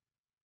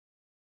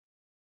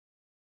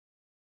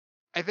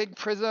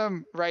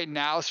Prism right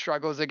now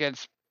struggles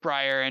against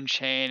Briar and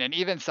Chain, and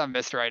even some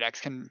Mystery decks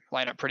can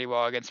line up pretty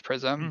well against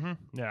Prism.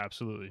 Mm-hmm. Yeah,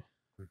 absolutely.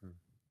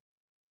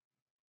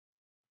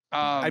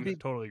 I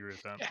totally agree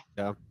with that.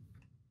 Yeah.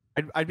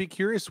 I'd be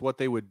curious what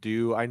they would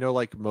do. I know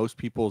like most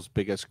people's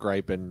biggest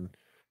gripe in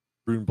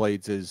Rune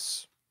Blades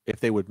is if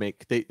they would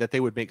make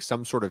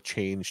some sort of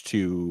change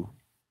to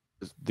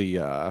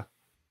the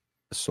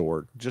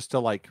sword, just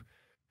to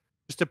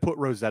put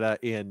Rosetta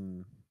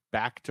in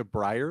back to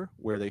Briar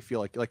where they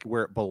feel like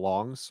where it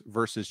belongs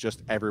versus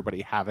just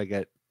everybody having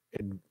it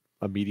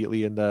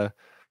immediately in the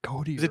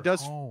go to your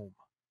home.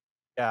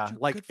 Yeah,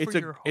 like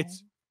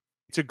it's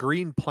a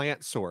green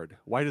plant sword.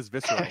 Why does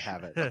Viscerai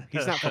have it?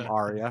 He's not from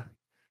Aria.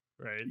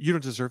 Right. You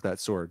don't deserve that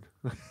sword.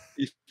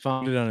 He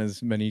found it on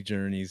his many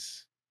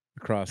journeys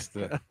across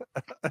the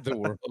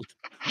world.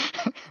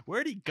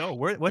 Where'd he go?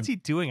 What's he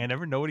doing? I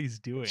never know what he's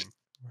doing.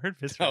 Where'd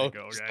Viscerai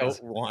go, guys?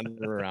 Out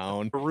wandering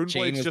around. Rune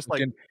Blade's just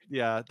looking,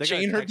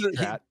 Chain heard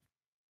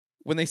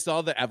when they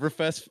saw the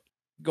Everfest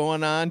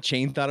going on,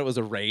 Chain thought it was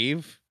a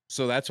rave.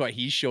 So that's why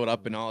he showed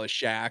up in all his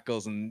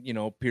shackles and,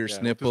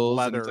 pierced nipples.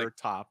 Leather and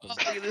top. Oh,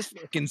 look at this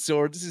fucking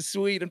sword. This is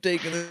sweet. I'm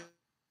taking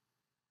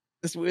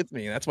this with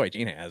me. That's why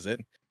Chain has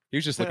it. He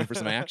was just looking for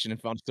some action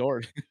and found a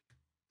sword.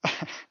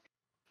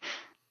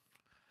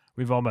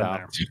 We've all been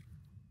there.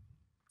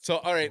 So,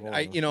 all right.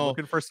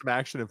 Looking for some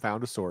action and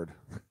found a sword.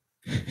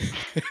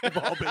 We've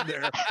all been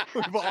there.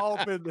 We've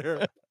all been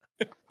there.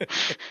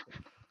 It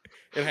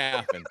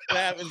happens. It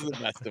happens to the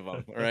best of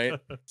them, all right?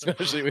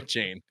 Especially with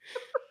Chain.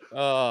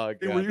 Oh, God.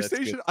 Hey, were you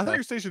stationed? I thought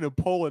you were stationed in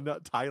Poland,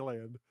 not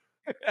Thailand.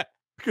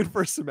 Looking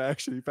for some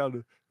action. You found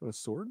a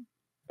sword?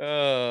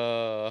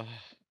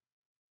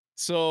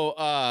 So,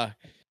 I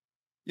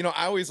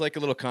always like a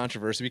little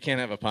controversy. We can't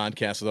have a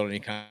podcast without any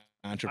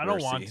controversy. I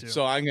don't want to.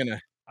 So I don't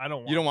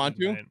want. You don't want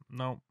to?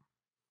 No.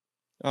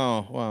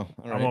 Oh well,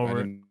 all right. I'm over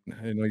I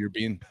didn't know you're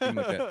being like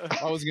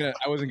that. I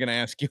wasn't gonna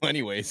ask you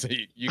anyway, so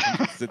you can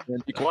just sit there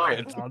and be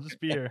quiet. I'll just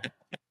be here.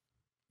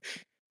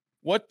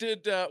 What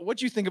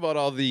you think about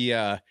all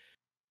the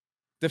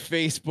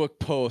Facebook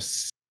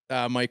posts,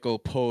 Michael?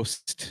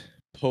 Post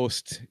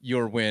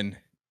your win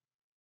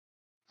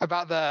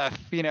about the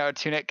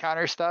tunic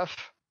counter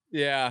stuff.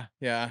 Yeah.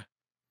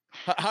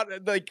 How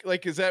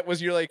like is that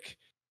was your like?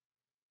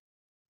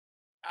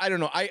 I don't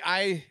know.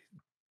 I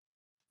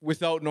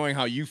without knowing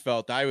how you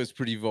felt, I was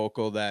pretty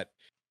vocal that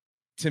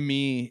to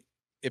me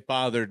it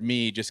bothered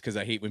me just because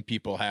I hate when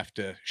people have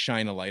to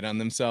shine a light on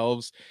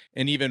themselves.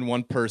 And even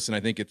one person, I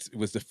think it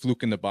was the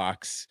Fluke in the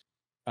Box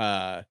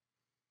YouTube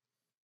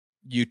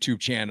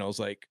channels,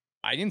 like,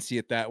 I didn't see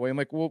it that way. I'm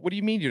like, well, what do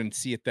you mean you didn't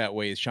see it that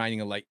way? Is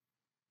shining a light?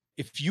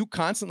 If you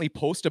constantly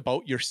post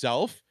about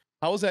yourself,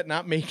 how is that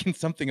not making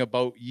something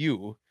about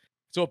you?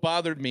 So it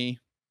bothered me.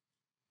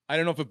 I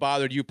don't know if it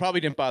bothered you.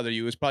 Probably didn't bother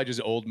you. It was probably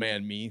just old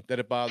man me that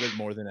it bothered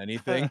more than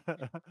anything.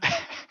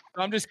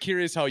 I'm just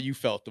curious how you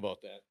felt about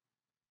that.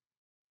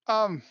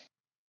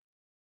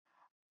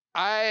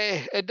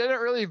 It didn't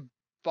really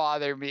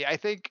bother me. I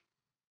think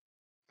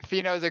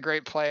Fino is a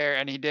great player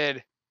and he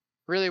did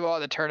really well at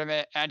the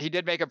tournament and he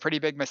did make a pretty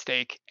big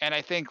mistake. And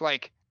I think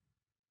like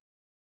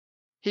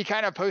he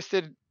kind of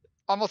posted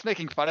almost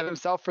making fun of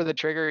himself for the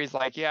trigger. He's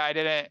like,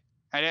 yeah,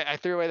 I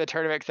threw away the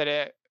tournament because I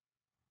didn't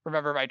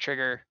remember my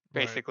trigger,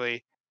 basically.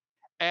 Right.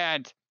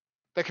 And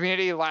the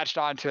community latched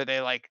onto it.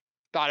 They like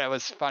thought it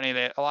was funny.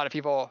 That a lot of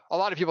people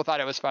thought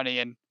it was funny,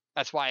 and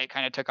that's why it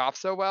kind of took off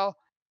so well.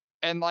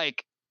 And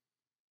like,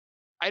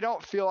 I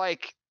don't feel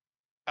like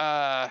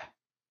I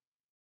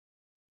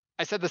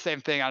said the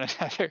same thing on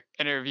another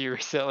interview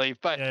recently,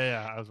 but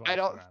I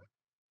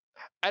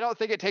don't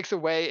think it takes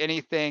away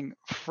anything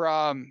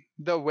from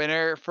the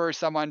winner for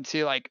someone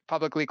to like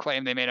publicly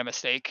claim they made a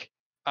mistake.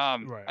 I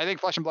think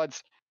Flesh and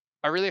Blood's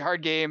a really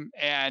hard game,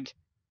 and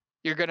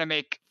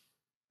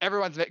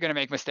everyone's gonna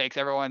make mistakes.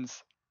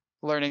 Everyone's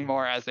learning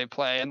more as they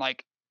play, and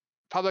like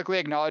publicly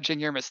acknowledging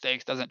your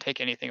mistakes doesn't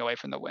take anything away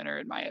from the winner,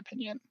 in my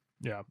opinion.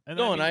 Yeah, and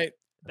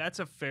that's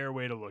a fair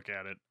way to look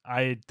at it.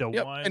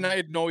 And I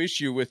had no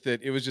issue with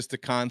it. It was just a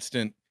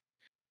constant.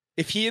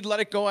 if he had let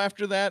it go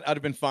after that, I'd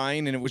have been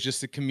fine. And it was just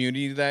the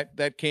community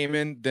that came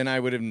in, then I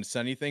would have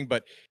said anything.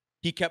 But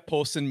he kept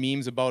posting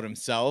memes about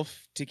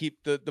himself to keep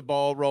the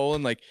ball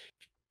rolling. Like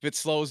if it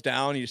slows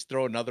down, you just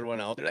throw another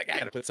one out there. Like I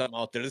gotta put something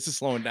out there. This is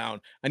slowing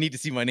down. I need to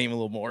see my name a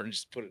little more and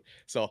just put it.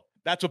 So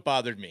that's what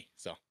bothered me.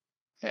 So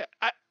Yeah,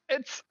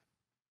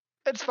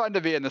 it's fun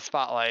to be in the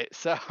spotlight.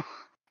 So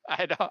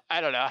I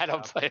don't know. I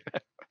don't play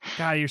it.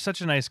 God, you're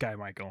such a nice guy,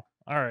 Michael.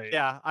 All right.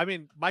 Yeah, I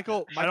mean,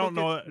 Michael I don't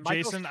know,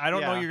 Michael's- Jason. I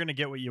don't know yeah. you're gonna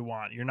get what you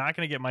want. You're not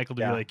gonna get Michael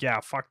to Yeah. be like,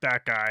 yeah, fuck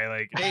that guy.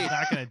 Like, Hey, he's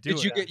not gonna do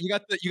did it.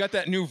 you got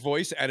that new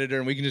voice editor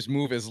and we can just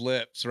move his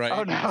lips, right?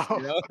 Oh no.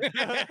 You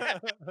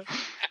know?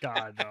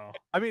 God, no.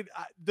 I mean,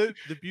 the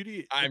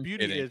beauty I'm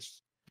kidding.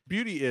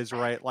 is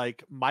right.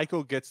 Like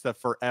Michael gets the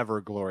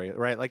forever glory,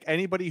 right? Like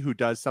anybody who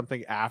does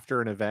something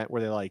after an event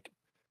where they like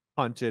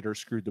punted or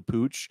screwed the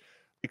pooch,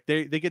 like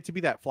they get to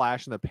be that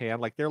flash in the pan.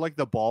 Like they're like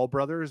the Ball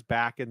brothers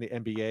back in the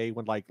NBA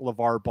when like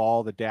LeVar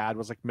Ball, the dad,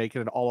 was like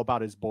making it all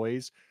about his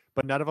boys,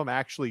 but none of them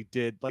actually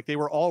did. Like they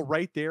were all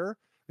right there.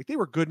 Like they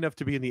were good enough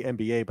to be in the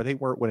NBA, but they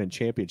weren't winning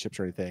championships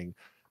or anything.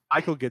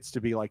 Michael gets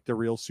to be like the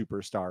real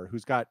superstar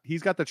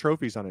he's got the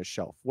trophies on his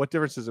shelf. What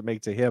difference does it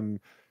make to him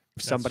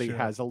if That's somebody true.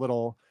 has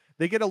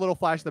they get a little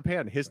flash in the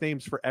pan? His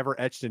name's forever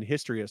etched in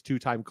history as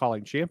 2-time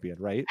calling champion,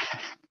 right?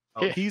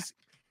 Yeah.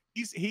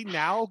 He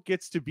now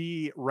gets to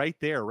be right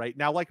there, right?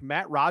 Now, like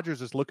Matt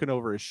Rogers is looking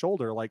over his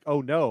shoulder, like,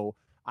 oh no,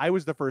 I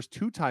was the first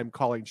 2-time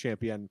calling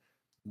champion.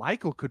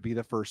 Michael could be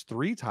the first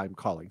 3-time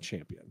calling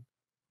champion.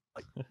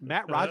 Like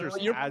Matt Rogers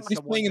You're has he's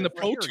someone playing in the that's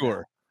Pro here Tour.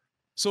 now.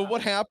 So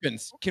what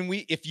happens? Can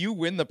we, if you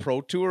win the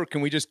Pro Tour,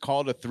 can we just call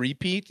it a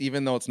three-peat,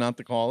 even though it's not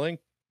the calling?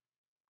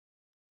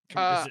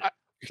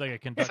 It's like a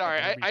Kentucky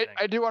Sorry, Derby I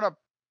thing. do want to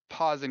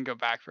pause and go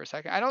back for a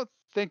second. I don't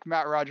think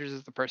Matt Rogers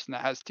is the person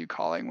that has 2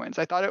 calling wins.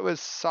 I thought it was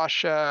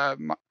Sasha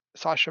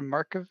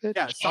Markovich.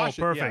 Yeah, Sasha,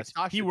 Perfect.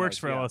 Sasha He works does,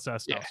 for yeah.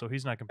 LSS now, Yeah. so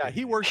he's not Yeah, competing.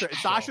 he works. anymore,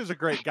 so- Sasha's a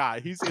great guy.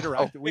 He's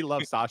interactive. We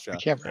love Sasha. I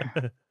can't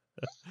remember.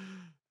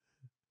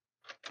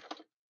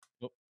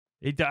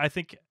 I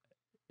think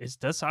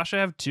does Sasha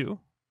have 2?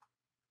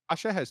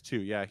 Sasha has 2.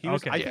 Yeah, he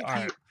was. Okay,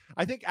 alright.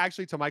 I think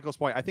actually, to Michael's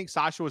point, I think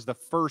Sasha was the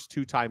first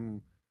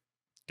 2-time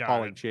Got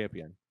calling it.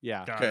 champion.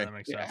 Yeah, Got Okay. it. That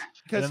makes Yeah.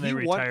 sense. because And then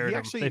they he won. retired He him.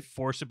 actually, They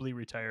forcibly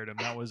retired him.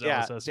 That was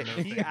yeah, LSS he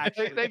nerfing.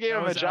 actually. They gave That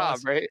him a was job,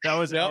 LS right? That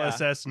was Yep.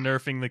 LSS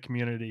nerfing the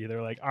community.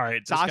 They're like, all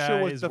right, this Sasha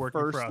guy was is the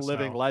working for first us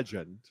living now.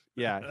 legend.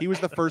 Yeah, he was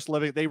the first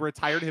living. They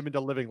retired him into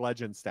living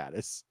legend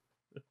status.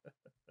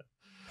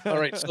 All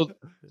right. So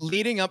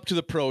leading up to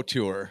the Pro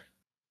Tour,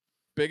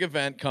 big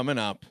event coming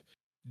up.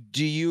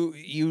 Do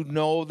you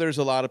know there's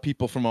a lot of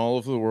people from all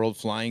over the world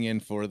flying in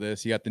for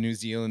this? You got the New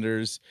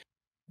Zealanders,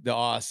 the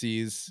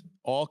Aussies,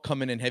 all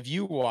coming in. Have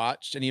you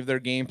watched any of their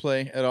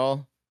gameplay at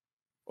all,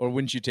 or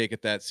wouldn't you take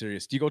it that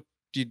serious? Do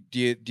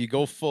you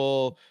go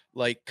full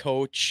like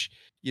coach?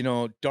 You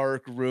know,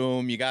 dark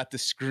room. You got the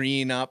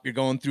screen up. You're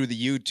going through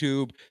the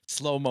YouTube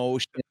slow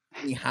motion.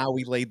 seeing How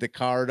he laid the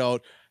card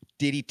out.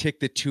 Did he tick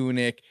the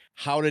tunic?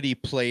 How did he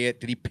play it?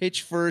 Did he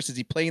pitch first? Is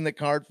he playing the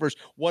card first?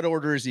 What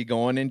order is he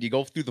going in? Do you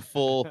go through the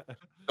full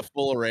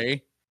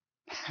array?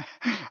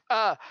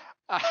 I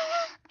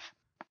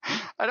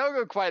don't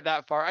go quite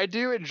that far. I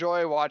do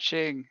enjoy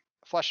watching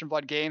Flesh and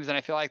Blood games, and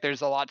I feel like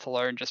there's a lot to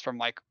learn just from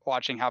like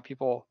watching how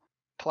people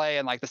play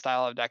and like the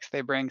style of decks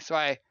they bring. So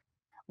I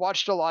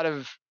watched a lot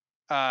of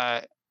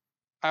I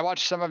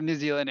watched some of New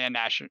Zealand and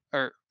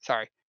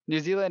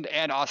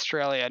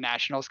Australia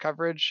Nationals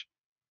coverage.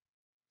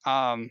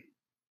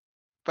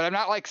 But I'm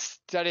not like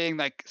studying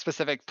like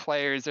specific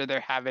players or their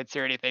habits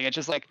or anything. It's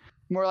just like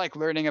more like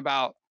learning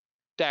about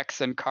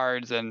decks and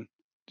cards and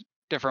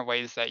different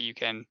ways that you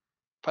can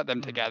put them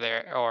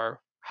together or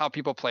how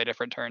people play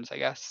different turns, I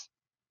guess.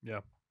 Yeah.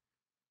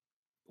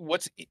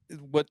 What's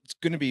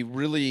going to be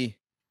really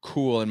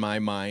cool in my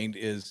mind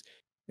is,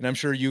 and I'm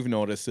sure you've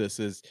noticed this,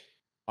 is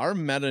our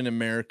meta in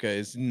America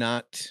is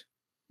not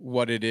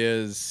what it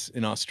is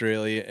in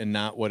Australia and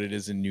not what it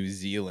is in New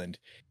Zealand.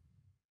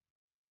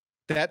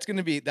 That's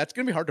gonna be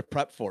hard to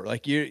prep for.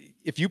 Like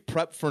if you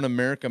prep for an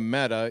America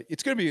meta,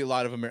 it's gonna be a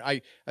lot of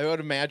America. I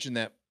would imagine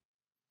that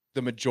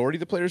the majority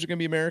of the players are gonna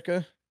be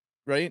America,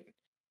 right?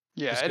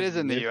 Yeah, Just it 'cause is we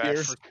in the live here.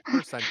 US.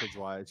 Percentage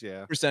wise,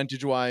 yeah.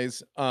 Percentage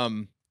wise,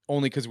 only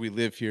because we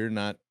live here,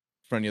 not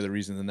for any other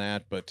reason than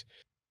that. But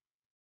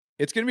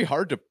it's gonna be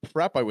hard to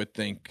prep, I would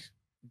think,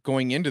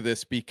 going into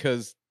this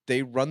because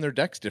they run their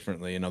decks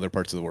differently in other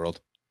parts of the world.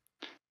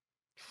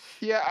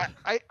 Yeah,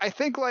 I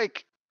think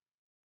like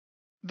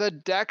the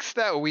decks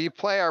that we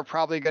play are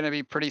probably going to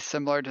be pretty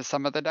similar to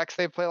some of the decks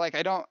they play. Like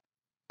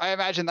I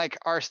imagine like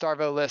our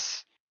Starvo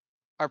lists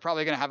are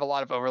probably going to have a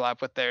lot of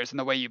overlap with theirs, and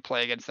the way you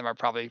play against them are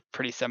probably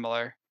pretty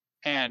similar.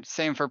 And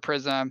same for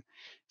Prism,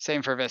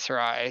 same for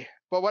Viscerai.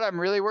 But what I'm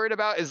really worried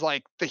about is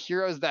like the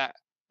heroes that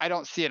I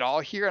don't see at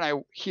all here, and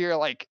I hear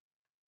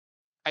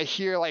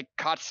like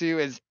Katsu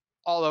is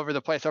all over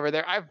the place over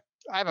there. I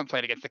haven't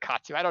played against the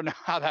Katsu. I don't know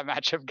how that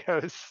matchup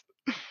goes.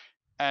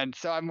 And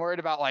so I'm worried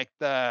about like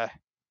the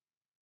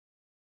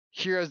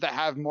heroes that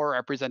have more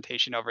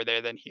representation over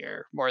there than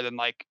here, more than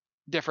like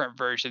different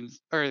versions,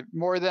 or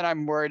more than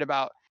I'm worried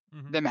about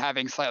Mhm. them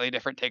having slightly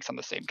different takes on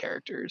the same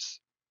characters.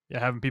 Yeah,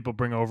 having people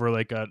bring over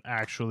like an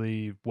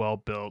actually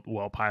well-built,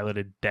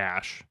 well-piloted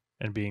dash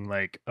and being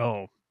like,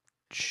 "Oh,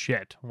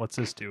 shit, what's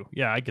this do?"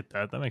 Yeah, I get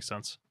that. That makes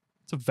sense.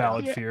 It's a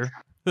valid Yeah. fear.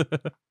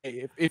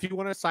 If you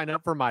want to sign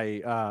up for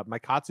my my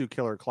Katsu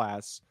killer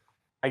class,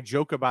 I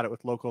joke about it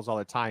with locals all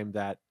the time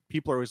that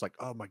people are always like,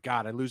 "Oh my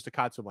god, I lose to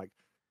Katsu." I'm like,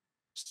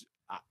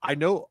 I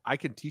know I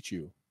can teach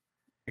you.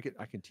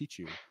 I can teach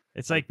you.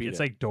 It's how to like beat it's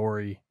it." like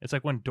Dory. It's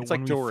like when It's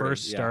when like we Dory,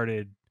 first yeah.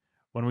 started,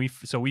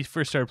 we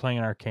first started playing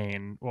in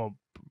Arcane. Well,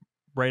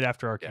 right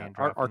after Arcane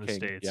dropped in the Arcane,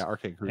 States. yeah,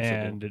 Arcane Crucible.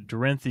 And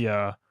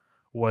Dorinthia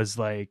was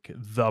like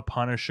the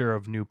punisher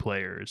of new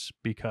players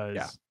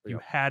because you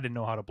had to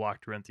know how to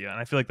block Dorinthia. And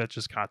I feel like that's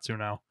just Katsu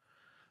now.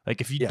 Like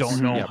if you Yes.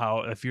 don't know Yep. how,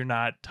 if you're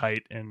not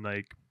tight and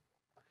like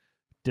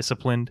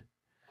disciplined,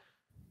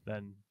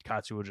 then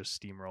Katsu will just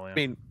steamroll you. I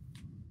mean,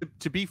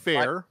 to be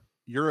fair,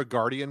 you're a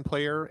Guardian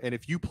player, and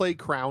if you play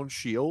Crown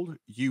Shield,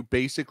 you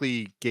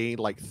basically gain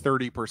like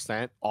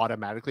 30%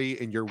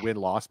 automatically in your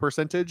win-loss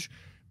percentage,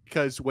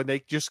 because when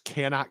they just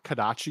cannot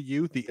Kadachi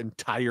you the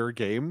entire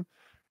game,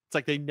 it's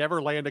like they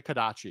never land a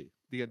Kadachi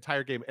the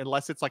entire game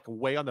unless it's like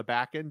way on the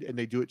back end and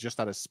they do it just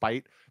out of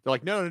spite. They're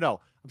like, no,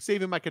 I'm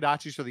saving my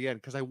Kadachis for the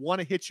end because I want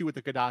to hit you with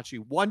the Kadachi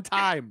one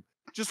time.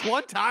 Just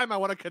one time I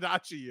want to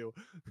Kadachi you.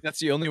 That's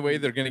the only way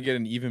they're going to get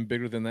an even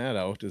bigger than that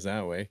out, is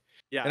that way.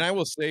 Yeah. And I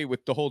will say,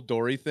 with the whole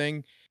Dory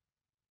thing,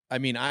 I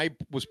mean, I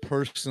was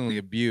personally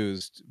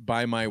abused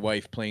by my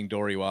wife playing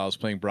Dory while I was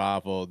playing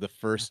Bravo. The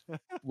first,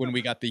 when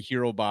we got the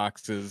hero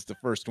boxes, the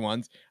first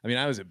ones, I mean,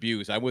 I was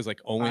abused. I was like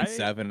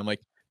 0-7. I'm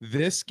like,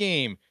 this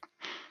game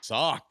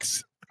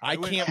sucks. I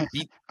can't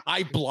beat.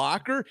 I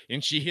block her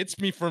and she hits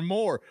me for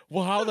more.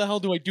 Well, how the hell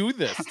do I do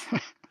this?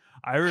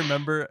 I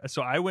remember,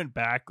 so I went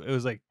back, it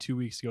was like 2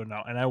 weeks ago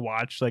now, and I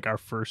watched like our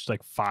first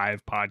like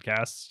 5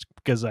 podcasts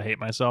because I hate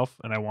myself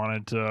and I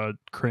wanted to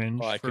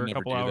cringe for a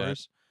couple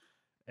hours.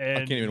 And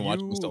I can't even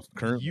watch myself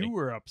currently. You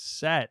were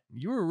upset.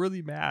 You were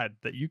really mad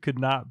that you could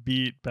not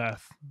beat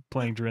Beth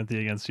playing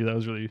Dorinthia against you. That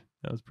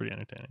was pretty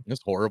entertaining. It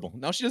was horrible.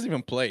 Now she doesn't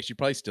even play. She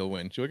probably still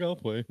win. She's like, I'll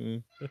play.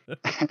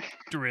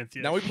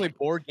 Dorinthia. Now we play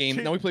board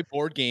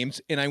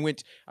games. And I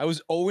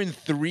was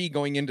 0-3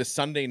 going into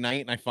Sunday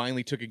night, and I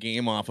finally took a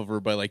game off of her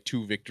by like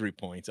 2 victory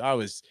points.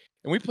 And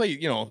we play,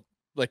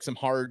 like some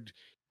hard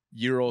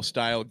Euro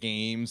style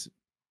games.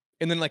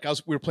 And then like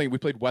we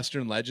played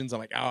Western Legends. I'm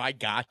like, oh, I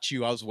got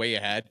you. I was way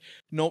ahead.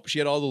 Nope, she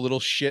had all the little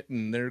shit,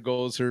 and there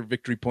goes her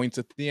victory points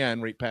at the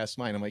end, right past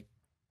mine. I'm like,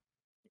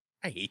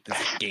 I hate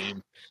this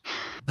game.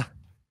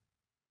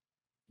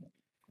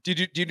 Do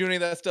you do any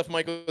of that stuff,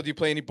 Michael? Do you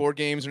play any board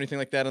games or anything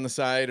like that on the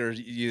side, or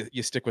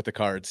you stick with the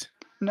cards?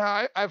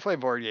 No, I play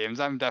board games.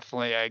 I'm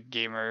definitely a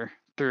gamer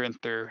through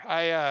and through.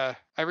 I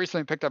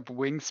recently picked up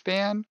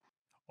Wingspan.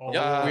 Oh,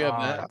 Yep, we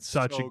have that.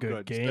 Such a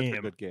good game. Such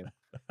a good game.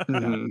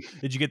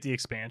 Did you get the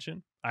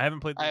expansion? I haven't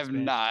played the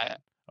expansion. I have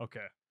not.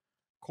 Okay.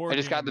 Core I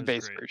just got game the is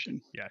base great.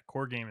 version. Yeah,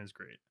 core game is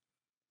great.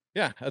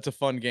 Yeah, that's a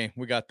fun game.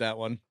 We got that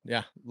one.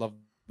 Yeah, love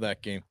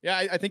that game. Yeah,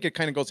 I think it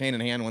kind of goes hand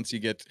in hand once you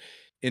get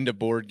into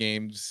board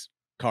games,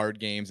 card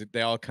games.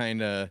 They all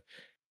kind of,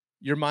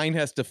 your mind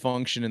has to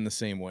function in the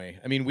same way.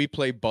 I mean, we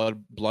play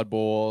Blood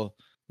Bowl,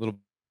 a little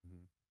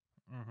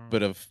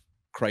bit of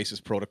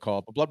Crisis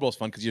Protocol, but Blood Bowl is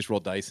fun because you just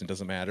roll dice and it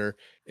doesn't matter,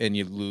 and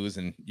you lose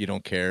and you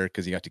don't care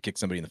because you have to kick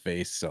somebody in the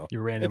face. So you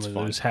randomly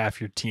lose half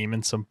your team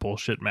in some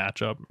bullshit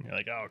matchup. And you're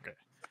like, oh,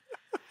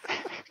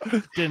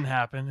 okay. Didn't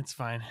happen. It's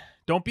fine.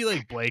 Don't be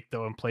like Blake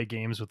though and play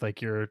games with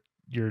like your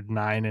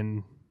 9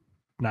 and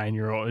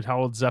 9-year-old.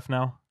 How old is Zeph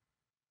now?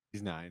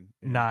 He's 9.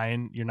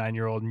 9. You're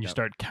 9-year-old, and you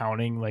start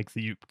counting like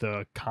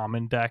the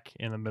common deck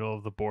in the middle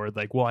of the board.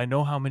 Like, well, I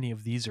know how many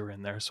of these are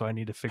in there, so I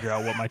need to figure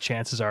out what my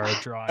chances are of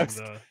drawing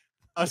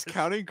us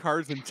counting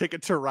cards and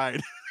Ticket to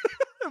Ride.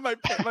 my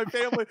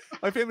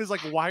family's like,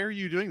 why are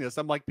you doing this?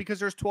 I'm like,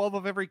 because there's 12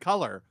 of every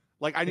color.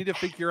 Like, I need to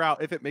figure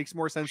out if it makes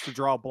more sense to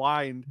draw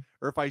blind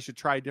or if I should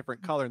try a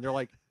different color. And they're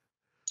like,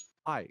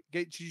 hi,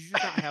 did you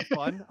just not have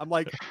fun? I'm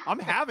like, I'm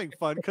having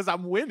fun because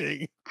I'm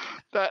winning.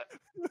 That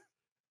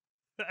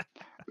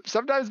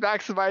sometimes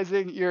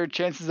maximizing your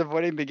chances of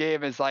winning the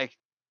game is like,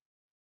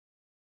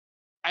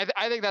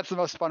 I think that's the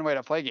most fun way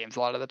to play games a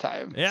lot of the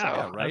time.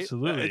 Yeah, so, right.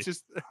 Absolutely. It's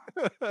just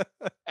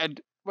and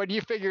when you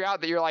figure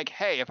out that you're like,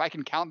 hey, if I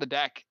can count the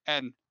deck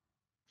and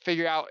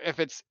figure out if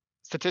it's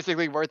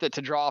statistically worth it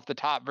to draw off the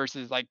top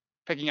versus like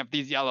picking up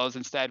these yellows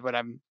instead when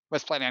I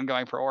was planning on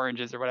going for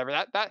oranges or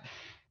whatever,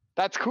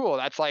 that's cool.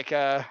 That's like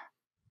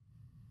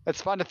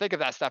it's fun to think of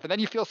that stuff. And then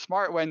you feel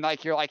smart when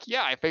like you're like,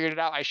 yeah, I figured it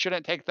out. I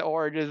shouldn't take the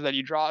oranges. And then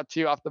you draw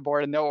 2 off the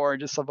board and no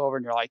oranges slip over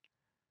and you're like,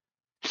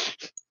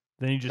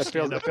 then you just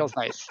it feels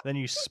nice. Then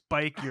you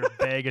spike your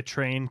bag of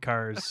train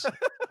cars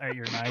at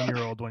your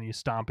 9-year-old when you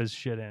stomp his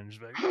shit in.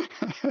 Just like,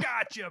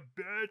 gotcha,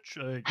 bitch.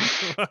 Like,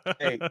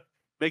 hey,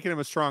 making him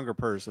a stronger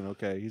person.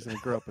 Okay, he's gonna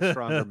grow up a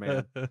stronger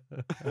man.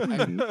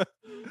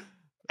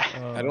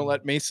 I don't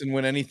let Mason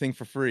win anything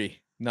for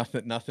free.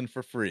 Nothing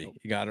for free.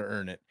 You got to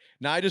earn it.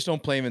 Now I just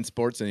don't play him in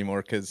sports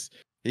anymore because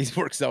He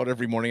works out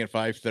every morning at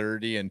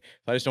 5:30, and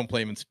I just don't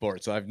play him in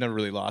sports. So I've never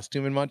really lost to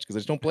him in much because I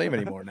just don't play him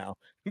anymore now.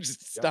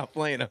 Just stop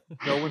playing him.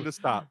 No one to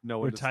stop. No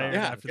one Retired to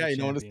stop. Yeah, after yeah, the you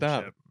know when to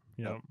stop.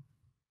 championship.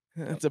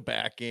 Yep. It's a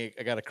backache.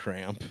 I got a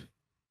cramp.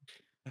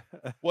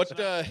 What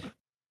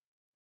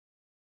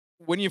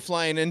when you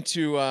flying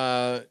into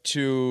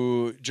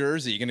to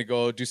Jersey, you gonna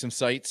go do some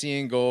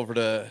sightseeing, go over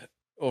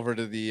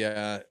to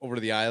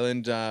the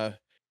island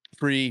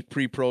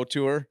pre-pro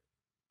tour?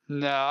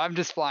 No, I'm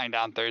just flying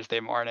down Thursday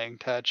morning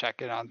to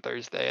check in on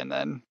Thursday and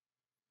then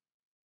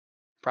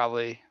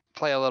probably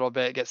play a little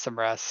bit, get some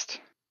rest.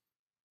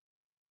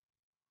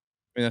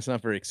 I mean, that's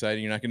not very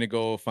exciting. You're not gonna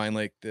go find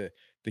like the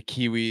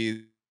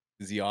Kiwis,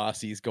 the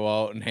Aussies, go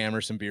out and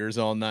hammer some beers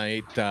all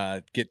night,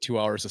 get 2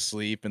 hours of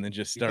sleep, and then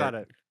just You got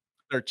start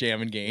it.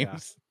 jamming Yeah.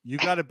 games. You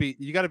gotta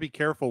be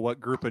careful what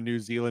group of New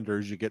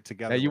Zealanders you get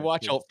together. Yeah, you with,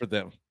 watch 'cause- out for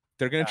them.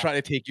 They're gonna Yeah. try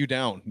to take you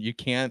down. You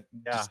can't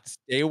just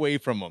stay away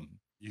from them.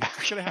 You're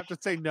just gonna have to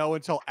say no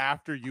until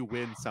after you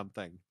win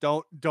something.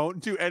 Don't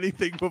do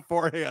anything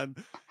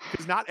beforehand,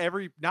 because not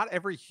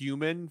every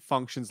human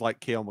functions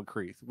like Kale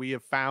McCreath. We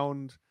have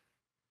found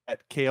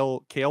that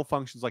Kale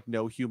functions like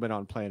no human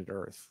on planet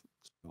Earth.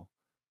 So.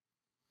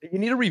 You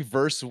need a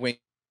reverse swing,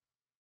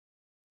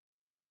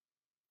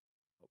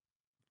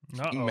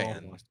 Uh-oh.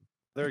 man.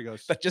 There he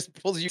goes. That just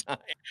pulls you time.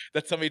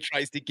 That somebody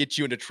tries to get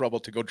you into trouble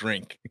to go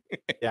drink.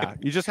 Yeah,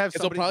 you just have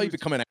It'll somebody probably who's-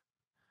 become an.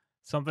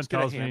 Something Just get a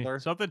tells me handler.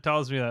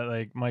 that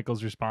like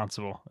Michael's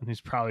responsible and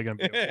he's probably gonna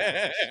be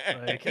okay.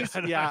 Like, He's-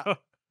 I don't yeah. know.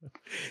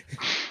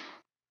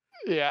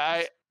 Yeah,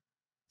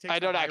 takes I the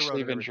don't high actually road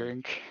even and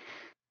everything. drink.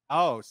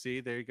 Oh,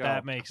 see, there you go.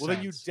 That makes well, sense.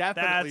 then you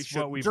definitely That's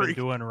shouldn't what we've drink.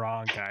 been doing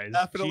wrong, guys.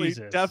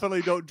 Jesus.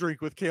 Definitely don't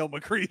drink with Kale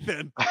McCreath.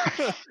 Then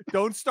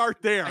don't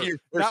start there. Your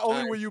Not first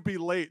only time. will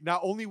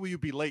you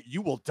be late,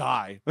 you will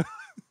die.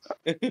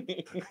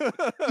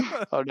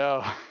 Oh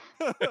no.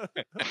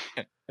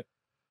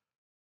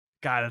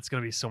 God, that's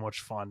gonna be so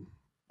much fun.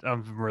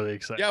 I'm really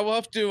excited. Yeah, we'll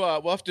have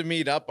to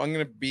meet up. I'm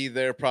gonna be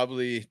there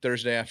probably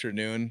Thursday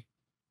afternoon.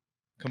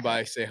 Come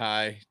by, say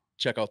hi,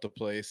 check out the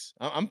place.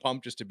 I'm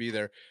pumped just to be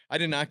there. I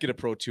did not get a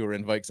pro tour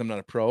invite because I'm not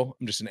a pro.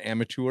 I'm just an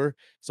amateur,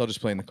 so I'll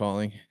just play in the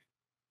calling.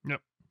 Yep.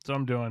 So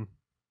I'm doing.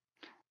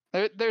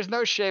 There's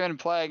no shame in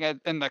playing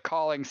in the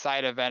calling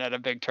side event at a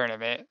big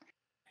tournament.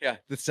 Yeah,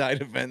 the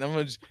side event. I'm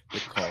gonna just the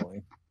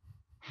calling.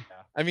 Yeah.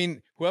 I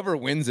mean, whoever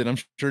wins it, I'm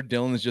sure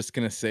Dylan is just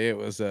gonna say it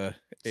was Soft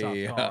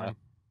calling.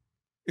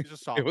 It's a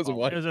soft it was a call.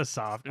 what? It was a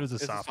soft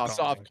calling.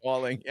 Soft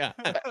calling. Yeah.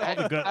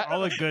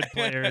 all the good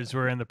players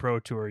were in the pro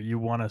tour. You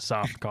won a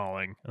soft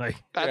calling. Like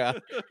Yeah.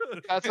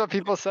 That's what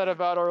people said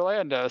about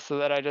Orlando, so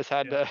that I just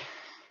had to.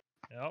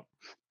 Yep.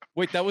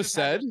 Wait, that was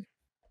said?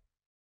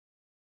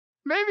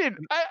 Maybe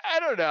I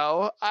don't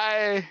know.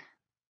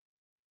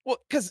 Well,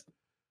 because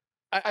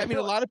I mean,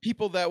 a feel- lot of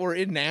people that were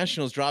in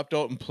nationals dropped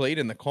out and played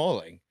in the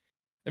calling.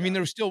 I mean,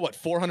 there was still what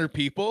 400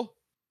 people.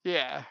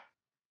 Yeah.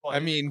 Well, I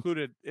mean,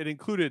 it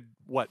included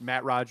what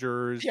Matt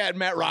Rogers. Yeah, and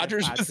Matt Ryan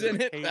Rogers was in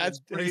Patrick, it. That's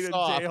pretty Hayden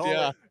soft. Dale.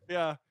 Yeah.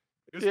 Yeah.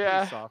 It was Yeah.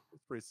 pretty soft.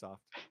 It's pretty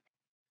soft.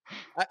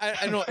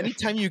 I know.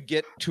 Anytime you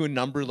get to a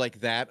number like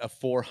that, a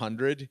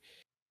 400,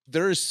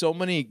 there is so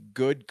many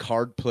good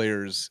card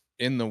players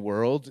in the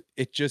world.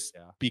 It just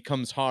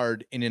becomes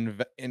hard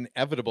and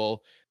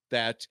inevitable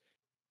that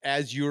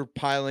as you're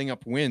piling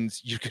up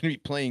wins, you're going to be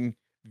playing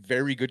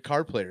very good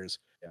card players.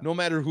 Yeah. No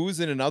matter who's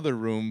in another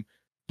room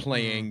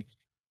playing.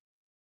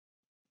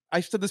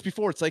 I've said this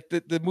before. It's like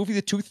the movie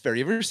The Tooth Fairy.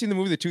 Have you ever seen the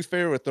movie The Tooth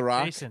Fairy with The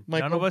Rock? Jason,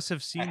 Michael? none of us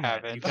have seen I that.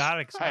 haven't. You gotta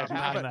I stop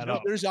bringing haven't. that No,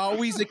 up. there's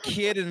always a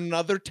kid in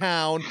another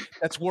town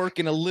that's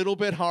working a little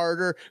bit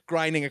harder,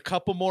 grinding a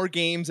couple more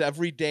games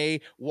every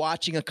day,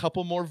 watching a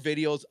couple more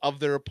videos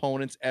of their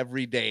opponents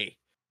every day.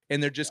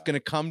 And they're just going to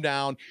come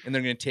down and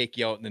they're going to take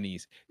you out in the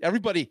knees.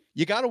 Everybody,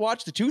 you got to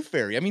watch The Tooth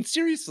Fairy. I mean,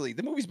 seriously,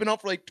 the movie's been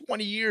out for like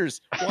 20 years.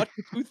 Watch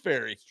The Tooth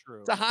Fairy. It's true.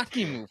 It's a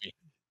hockey movie.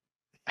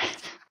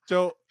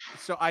 So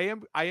I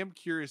am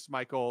curious,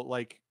 Michael,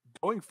 like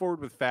going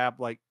forward with Fab,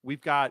 like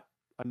we've got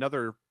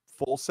another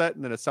full set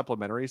and then a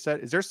supplementary set.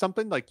 Is there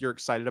something like you're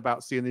excited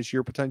about seeing this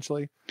year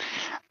potentially?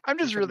 I'm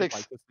just Something really you'd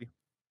like to see?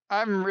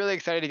 I'm really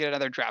excited to get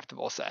another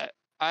draftable set.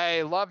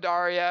 I loved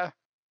Aria,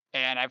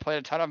 and I played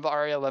a ton of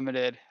Aria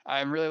Limited.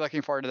 I'm really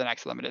looking forward to the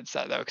next limited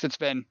set though, because it's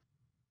been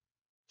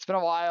a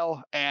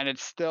while and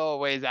it's still a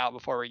ways out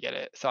before we get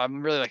it. So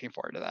I'm really looking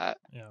forward to that.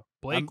 Yeah.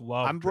 Blake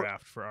loved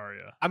draft for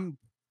Arya.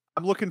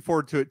 I'm looking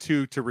forward to it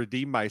too, to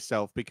redeem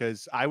myself,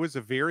 because I was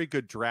a very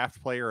good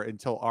draft player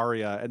until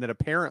Aria, and then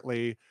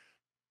apparently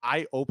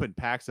I opened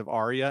packs of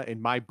Aria and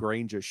my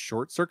brain just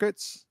short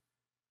circuits,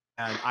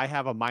 and I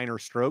have a minor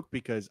stroke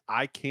because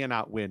I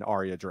cannot win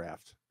Aria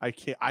draft.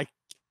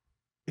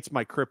 It's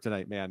my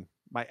kryptonite, man.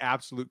 My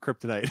absolute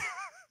kryptonite.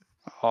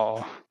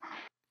 Oh,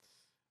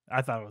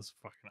 I thought it was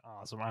fucking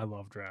awesome. I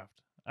love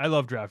draft. I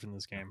love drafting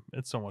this game.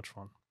 It's so much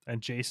fun. And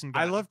Jason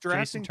I love Jason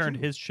drafting turned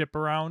too. his ship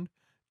around.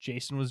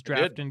 Jason was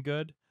drafting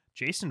good.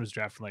 Jason was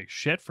drafting like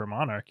shit for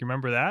Monarch. You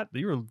remember that?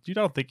 You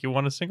don't think you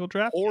won a single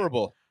draft?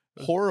 Horrible.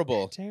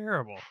 Horrible.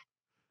 Terrible.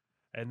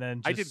 And then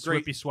just I did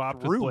great swapped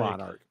with through Blake.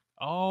 Monarch.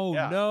 Oh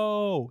Yeah.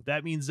 no,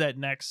 that means that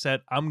next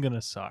set I'm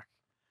gonna suck.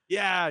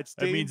 Yeah, it's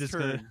That means Dane's it's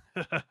turn.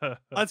 gonna.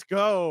 Let's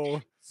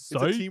go. It's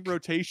a team Psych.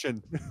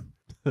 rotation.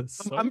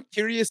 I'm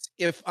curious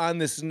if on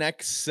this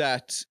next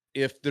set,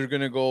 if they're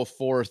gonna go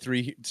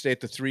 4-3, stay at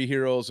the 3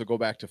 heroes, or go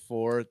back to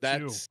 4.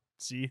 That's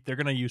See, they're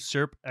gonna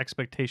usurp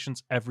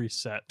expectations every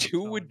set. I'm 2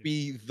 telling would you.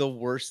 be the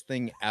worst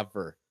thing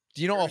ever.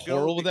 Do you know We're how gonna go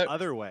horrible the that?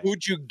 other way.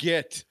 Who'd you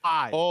get?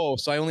 5. Oh,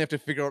 so I only have to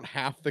figure out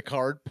half the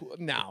card pool.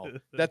 No,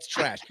 that's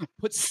trash.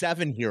 Put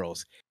 7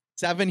 heroes.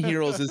 7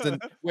 heroes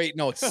isn't. Wait,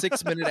 no, it's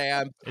 6-minute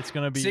ad. It's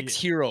gonna be 6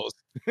 heroes.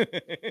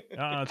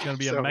 it's gonna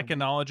be a So,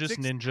 mechanologist 6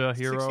 ninja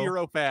hero.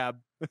 6-hero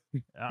fab.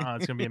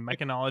 It's gonna be a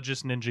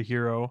mechanologist ninja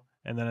hero,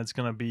 and then it's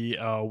gonna be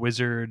a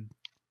wizard,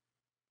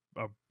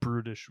 a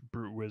brute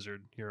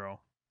wizard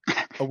hero.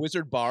 A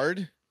wizard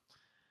bard,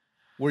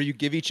 where you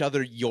give each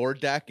other your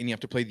deck and you have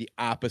to play the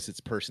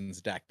opposite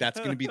person's deck. That's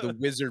going to be the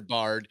wizard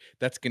bard.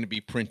 That's going to be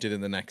printed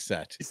in the next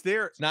set. Is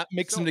there It's not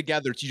mix them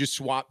together. It's you just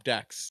swap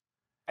decks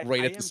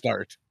right at the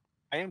start.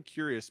 I am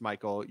curious,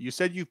 Michael. You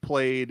said you've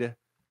played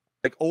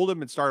like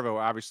Oldhim and Starvo,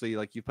 obviously,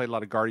 like you played a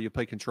lot of Guardian, you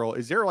play Control.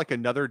 Is there like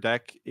another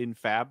deck in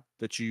Fab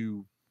that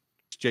you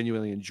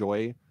genuinely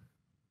enjoy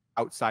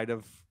outside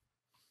of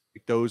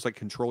like, those like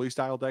control-y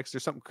style decks?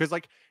 There's something because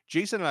like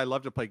Jason and I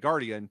love to play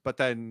Guardian, but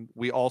then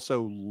we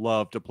also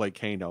love to play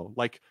Kano.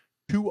 Like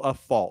to a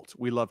fault,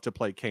 we love to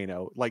play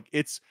Kano. Like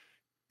it's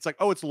like,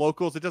 oh, it's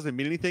locals, it doesn't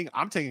mean anything.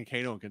 I'm taking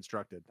Kano and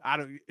Constructed. I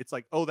don't. It's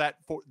like, oh, that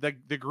for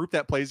the group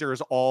that plays there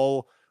is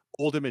all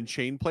Oldhim and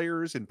Chain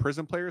players and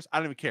Prism players. I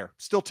don't even care.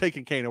 Still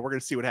taking Kano. We're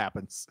gonna see what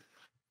happens.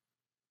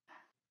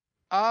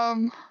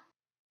 I'm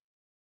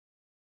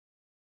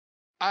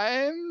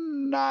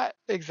not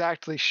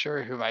exactly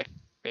sure who my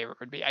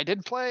favorite would be. I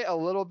did play a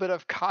little bit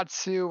of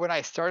Katsu when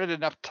I started,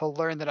 enough to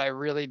learn that I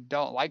really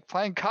don't like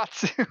playing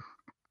Katsu.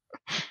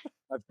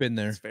 I've been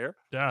there. That's fair.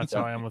 Yeah, that's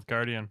how I am with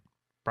Guardian.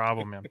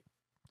 Problem, man.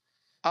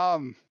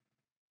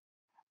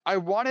 I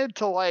wanted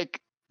to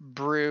like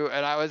Brute,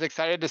 and I was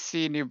excited to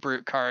see new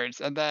Brute cards,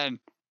 and then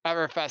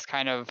Everfest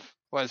kind of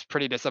was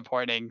pretty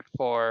disappointing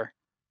for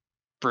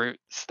Brute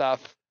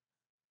stuff.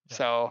 Yeah.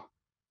 So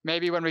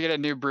maybe when we get a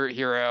new Brute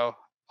hero,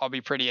 I'll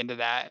be pretty into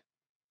that.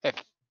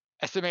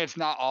 Assuming it's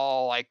not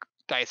all like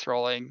dice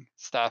rolling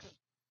stuff.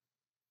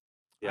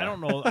 I don't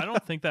know. I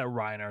don't think that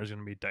Rhinar is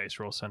going to be dice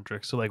roll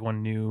centric. So like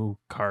when new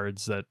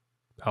cards that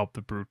help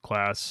the brute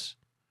class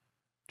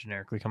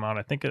generically come out,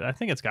 I think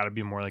it's got to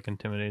be more like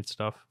intimidate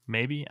stuff.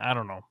 Maybe, I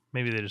don't know.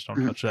 Maybe they just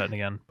don't touch that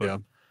again. But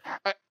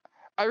Yeah.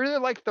 I really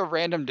like the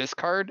random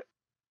discard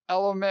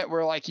element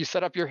where like you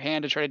set up your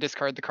hand to try to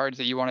discard the cards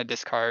that you want to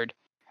discard,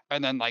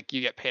 and then like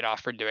you get paid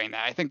off for doing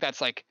that. I think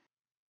that's like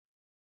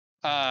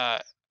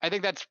I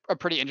think that's a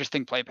pretty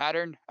interesting play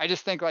pattern. I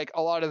just think like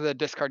a lot of the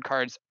discard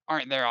cards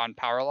aren't there on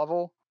power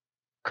level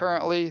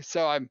currently,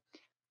 so I'm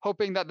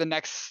hoping that the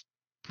next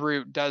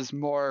Brute does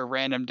more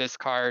random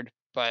discard,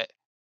 but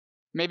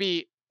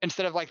maybe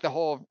instead of like the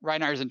whole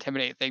Reinhar's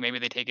Intimidate thing, maybe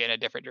they take it in a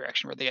different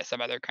direction where they get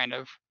some other kind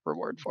of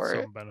reward for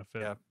it. some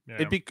benefit. Yeah.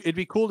 It'd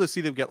be cool to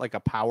see them get like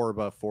a power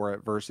buff for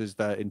it versus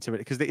the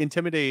Intimidate, because the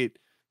Intimidate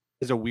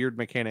is a weird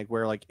mechanic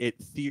where like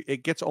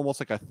it gets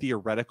almost like a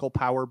theoretical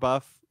power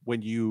buff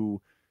when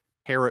you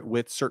pair it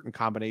with certain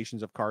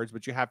combinations of cards,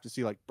 but you have to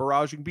see like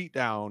Barraging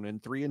Beatdown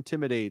and 3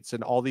 Intimidates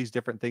and all these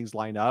different things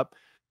line up,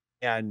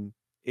 and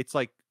it's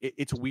like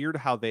it's weird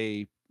how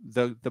the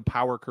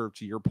power curve,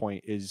 to your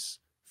point,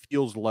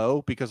 feels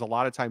low, because a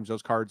lot of times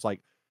those cards like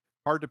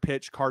card to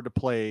pitch, card to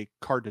play,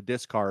 card to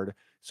discard,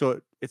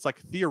 so it's like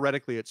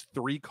theoretically it's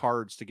 3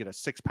 cards to get a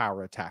 6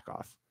 power attack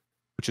off,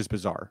 which is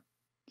bizarre.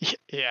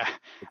 Yeah.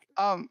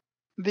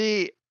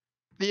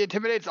 The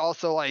Intimidate's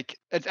also like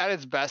it's at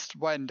its best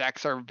when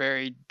decks are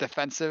very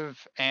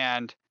defensive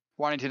and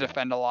wanting to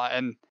defend a lot.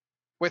 And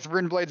with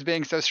Runeblades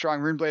being so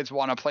strong, Runeblades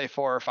want to play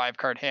 4 or 5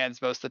 card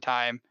hands most of the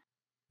time.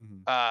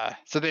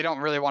 So they don't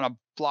really want to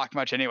block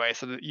much anyway.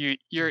 So that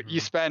you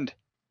spend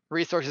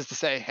resources to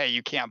say, hey,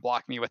 you can't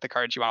block me with the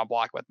cards you want to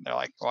block with. And they're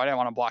like, well, I didn't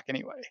want to block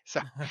anyway.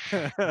 So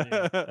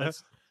that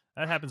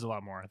happens a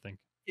lot more, I think.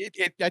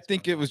 I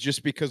think it was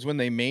just because when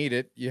they made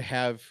it, you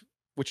have,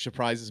 which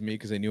surprises me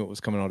because I knew it was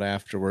coming out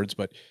afterwards,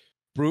 but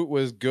Brute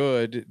was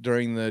good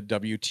during the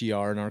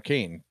WTR and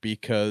Arcane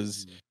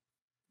because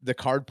the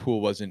card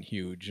pool wasn't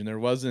huge and there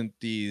wasn't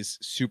these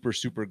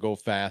super go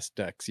fast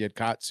decks. You had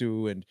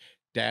Katsu and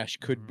Dash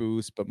could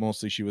boost, but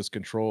mostly she was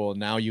control.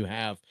 Now you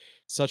have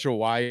such a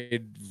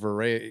wide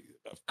variety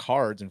of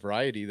cards and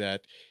variety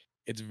that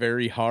it's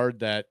very hard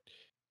that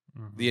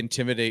the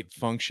Intimidate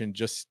function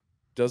just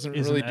doesn't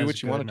really do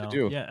what you want it to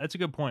do. Yeah, that's a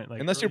good point.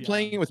 Like unless you're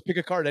playing it with pick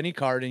a card, any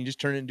card, and you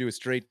just turn it into a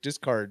straight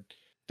discard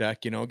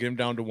deck, get them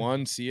down to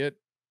 1, see it,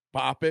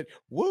 pop it.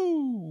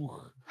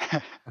 Woo!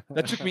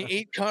 That took me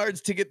 8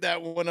 cards to get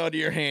that one out of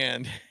your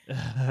hand.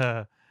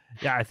 Yeah,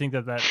 I think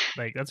that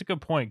like that's a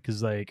good point,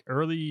 because like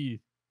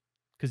early,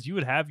 because you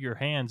would have your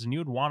hands and you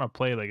would want to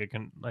play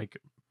like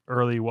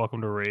early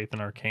Welcome to Wraith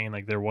and Arcane,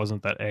 like there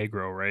wasn't that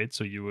aggro, right?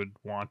 So you would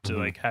want to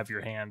like have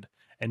your hand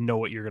and know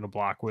what you're going to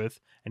block with,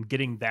 and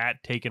getting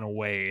that taken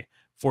away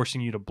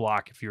forcing you to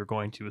block if you were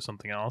going to with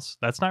something else.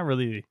 That's not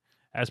really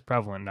as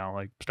prevalent now.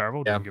 Like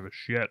Starvo doesn't give a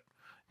shit.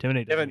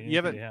 Intimidate doesn't mean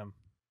anything to him.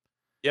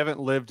 You haven't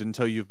lived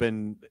until you've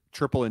been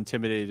triple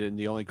intimidated and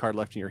the only card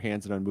left in your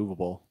hands is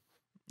unmovable.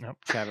 Nope.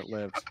 Just haven't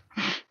lived.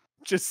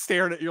 Just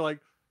staring at you're like,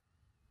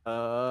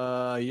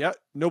 yeah,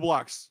 no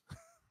blocks.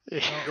 You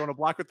want to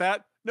block with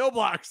that? No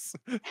blocks.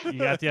 You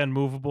got the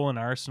unmovable in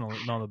Arsenal.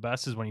 No, the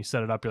best is when you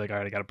set it up, you're like, all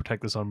right, I got to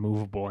protect this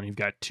unmovable. And you've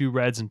got 2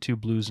 reds and 2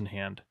 blues in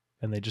hand.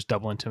 And they just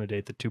double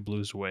intimidate the 2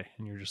 blues away.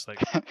 And you're just like,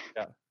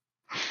 yeah.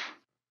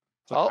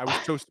 So I was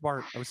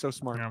so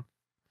smart.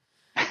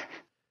 Yeah.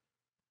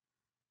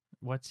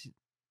 What's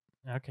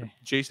okay?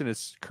 Jason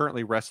is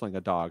currently wrestling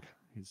a dog.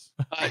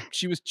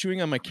 She was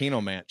chewing on my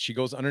Kano mat. She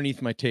goes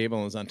underneath my table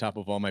and is on top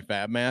of all my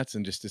fab mats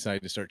and just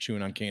decided to start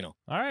chewing on Kano.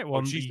 All right,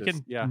 well, you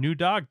can new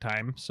dog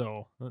time,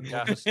 so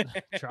just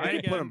try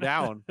again. Put him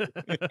down.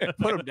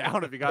 Put him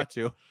down if you got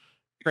to.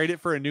 Trade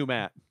it for a new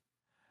mat.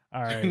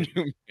 All right.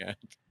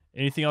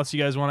 Anything else you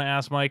guys want to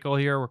ask Michael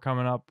here?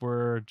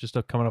 We're just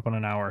coming up on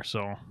an hour,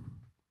 so.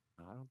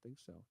 I don't think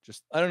so.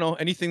 Just I don't know.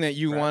 Anything that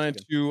you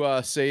wanted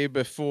to say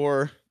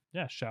before?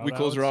 Yeah, shout we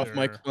close her off,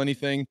 Michael.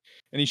 Anything?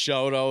 Any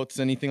shout outs?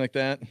 Anything like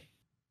that?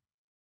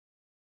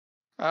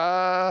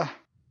 I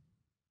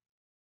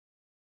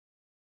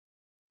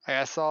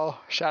guess I'll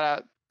shout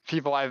out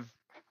people I've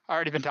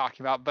already been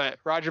talking about, but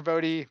Roger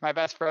Bodie, my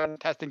best friend,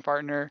 testing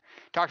partner,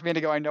 talked me into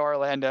going to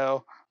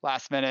Orlando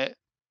last minute.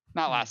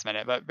 Not last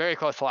minute, but very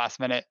close to last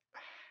minute.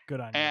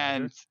 Good on you.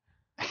 And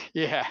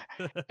yeah,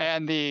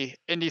 and the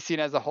indie scene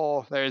as a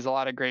whole, there's a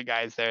lot of great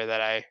guys there that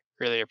I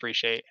really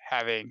appreciate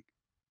having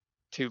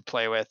to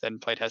play with and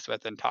play test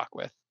with and talk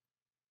with.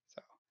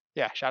 So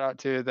yeah, shout out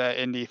to the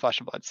indie Flesh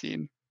and Blood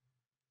scene.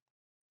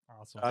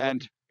 Awesome.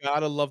 And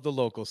gotta love the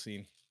local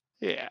scene.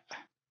 Yeah.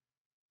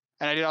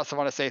 And I did also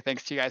want to say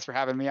thanks to you guys for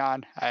having me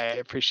on. I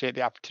appreciate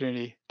the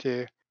opportunity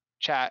to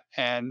chat,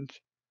 and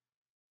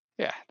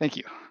yeah, thank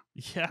you.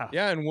 Yeah,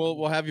 and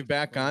we'll have you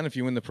back on if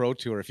you win the pro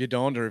tour. If you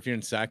don't, or if you're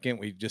in second,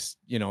 we just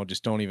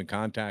don't even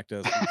contact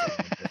us.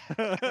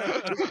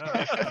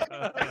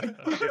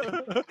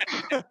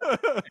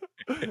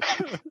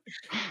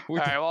 All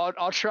right, well,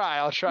 I'll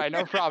try.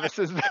 No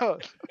promises though.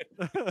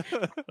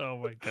 Oh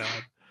my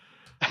god.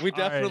 We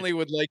definitely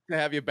would like to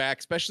have you back,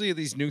 especially if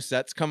these new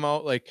sets come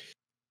out. Like,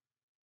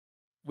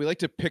 we like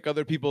to pick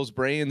other people's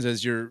brains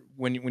as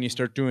when you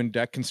start doing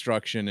deck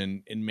construction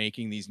and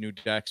making these new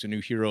decks and new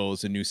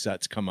heroes and new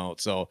sets come out.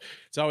 So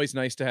it's always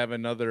nice to have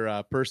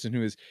another person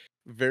who is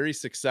very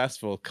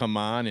successful come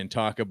on and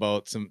talk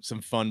about some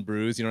fun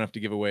brews. You don't have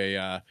to give away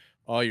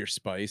all your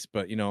spice,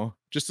 but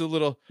just a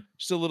little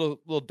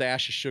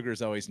dash of sugar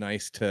is always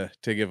nice to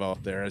give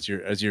out there as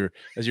you're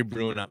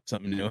brewing up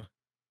something new.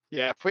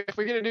 Yeah, if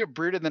we get a new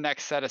brewed in the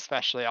next set,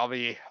 especially, I'll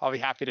be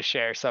happy to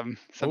share some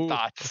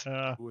thoughts.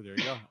 There you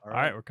go. All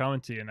right, we're coming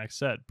to you next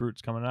set.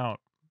 Brute's coming out.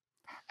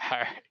 All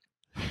right.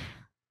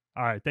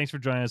 All right, thanks for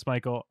joining us,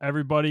 Michael.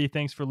 Everybody,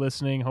 thanks for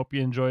listening. Hope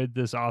you enjoyed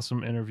this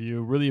awesome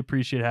interview. Really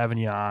appreciate having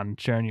you on,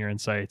 sharing your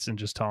insights, and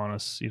just telling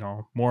us,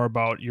 more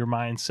about your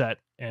mindset.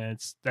 And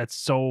that's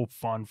so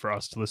fun for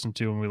us to listen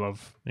to, and we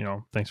love,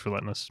 thanks for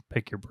letting us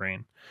pick your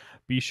brain.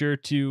 Be sure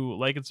to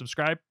like and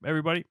subscribe,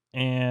 everybody,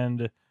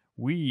 and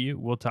we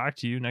will talk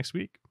to you next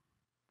week.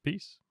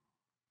 Peace.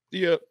 See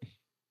ya.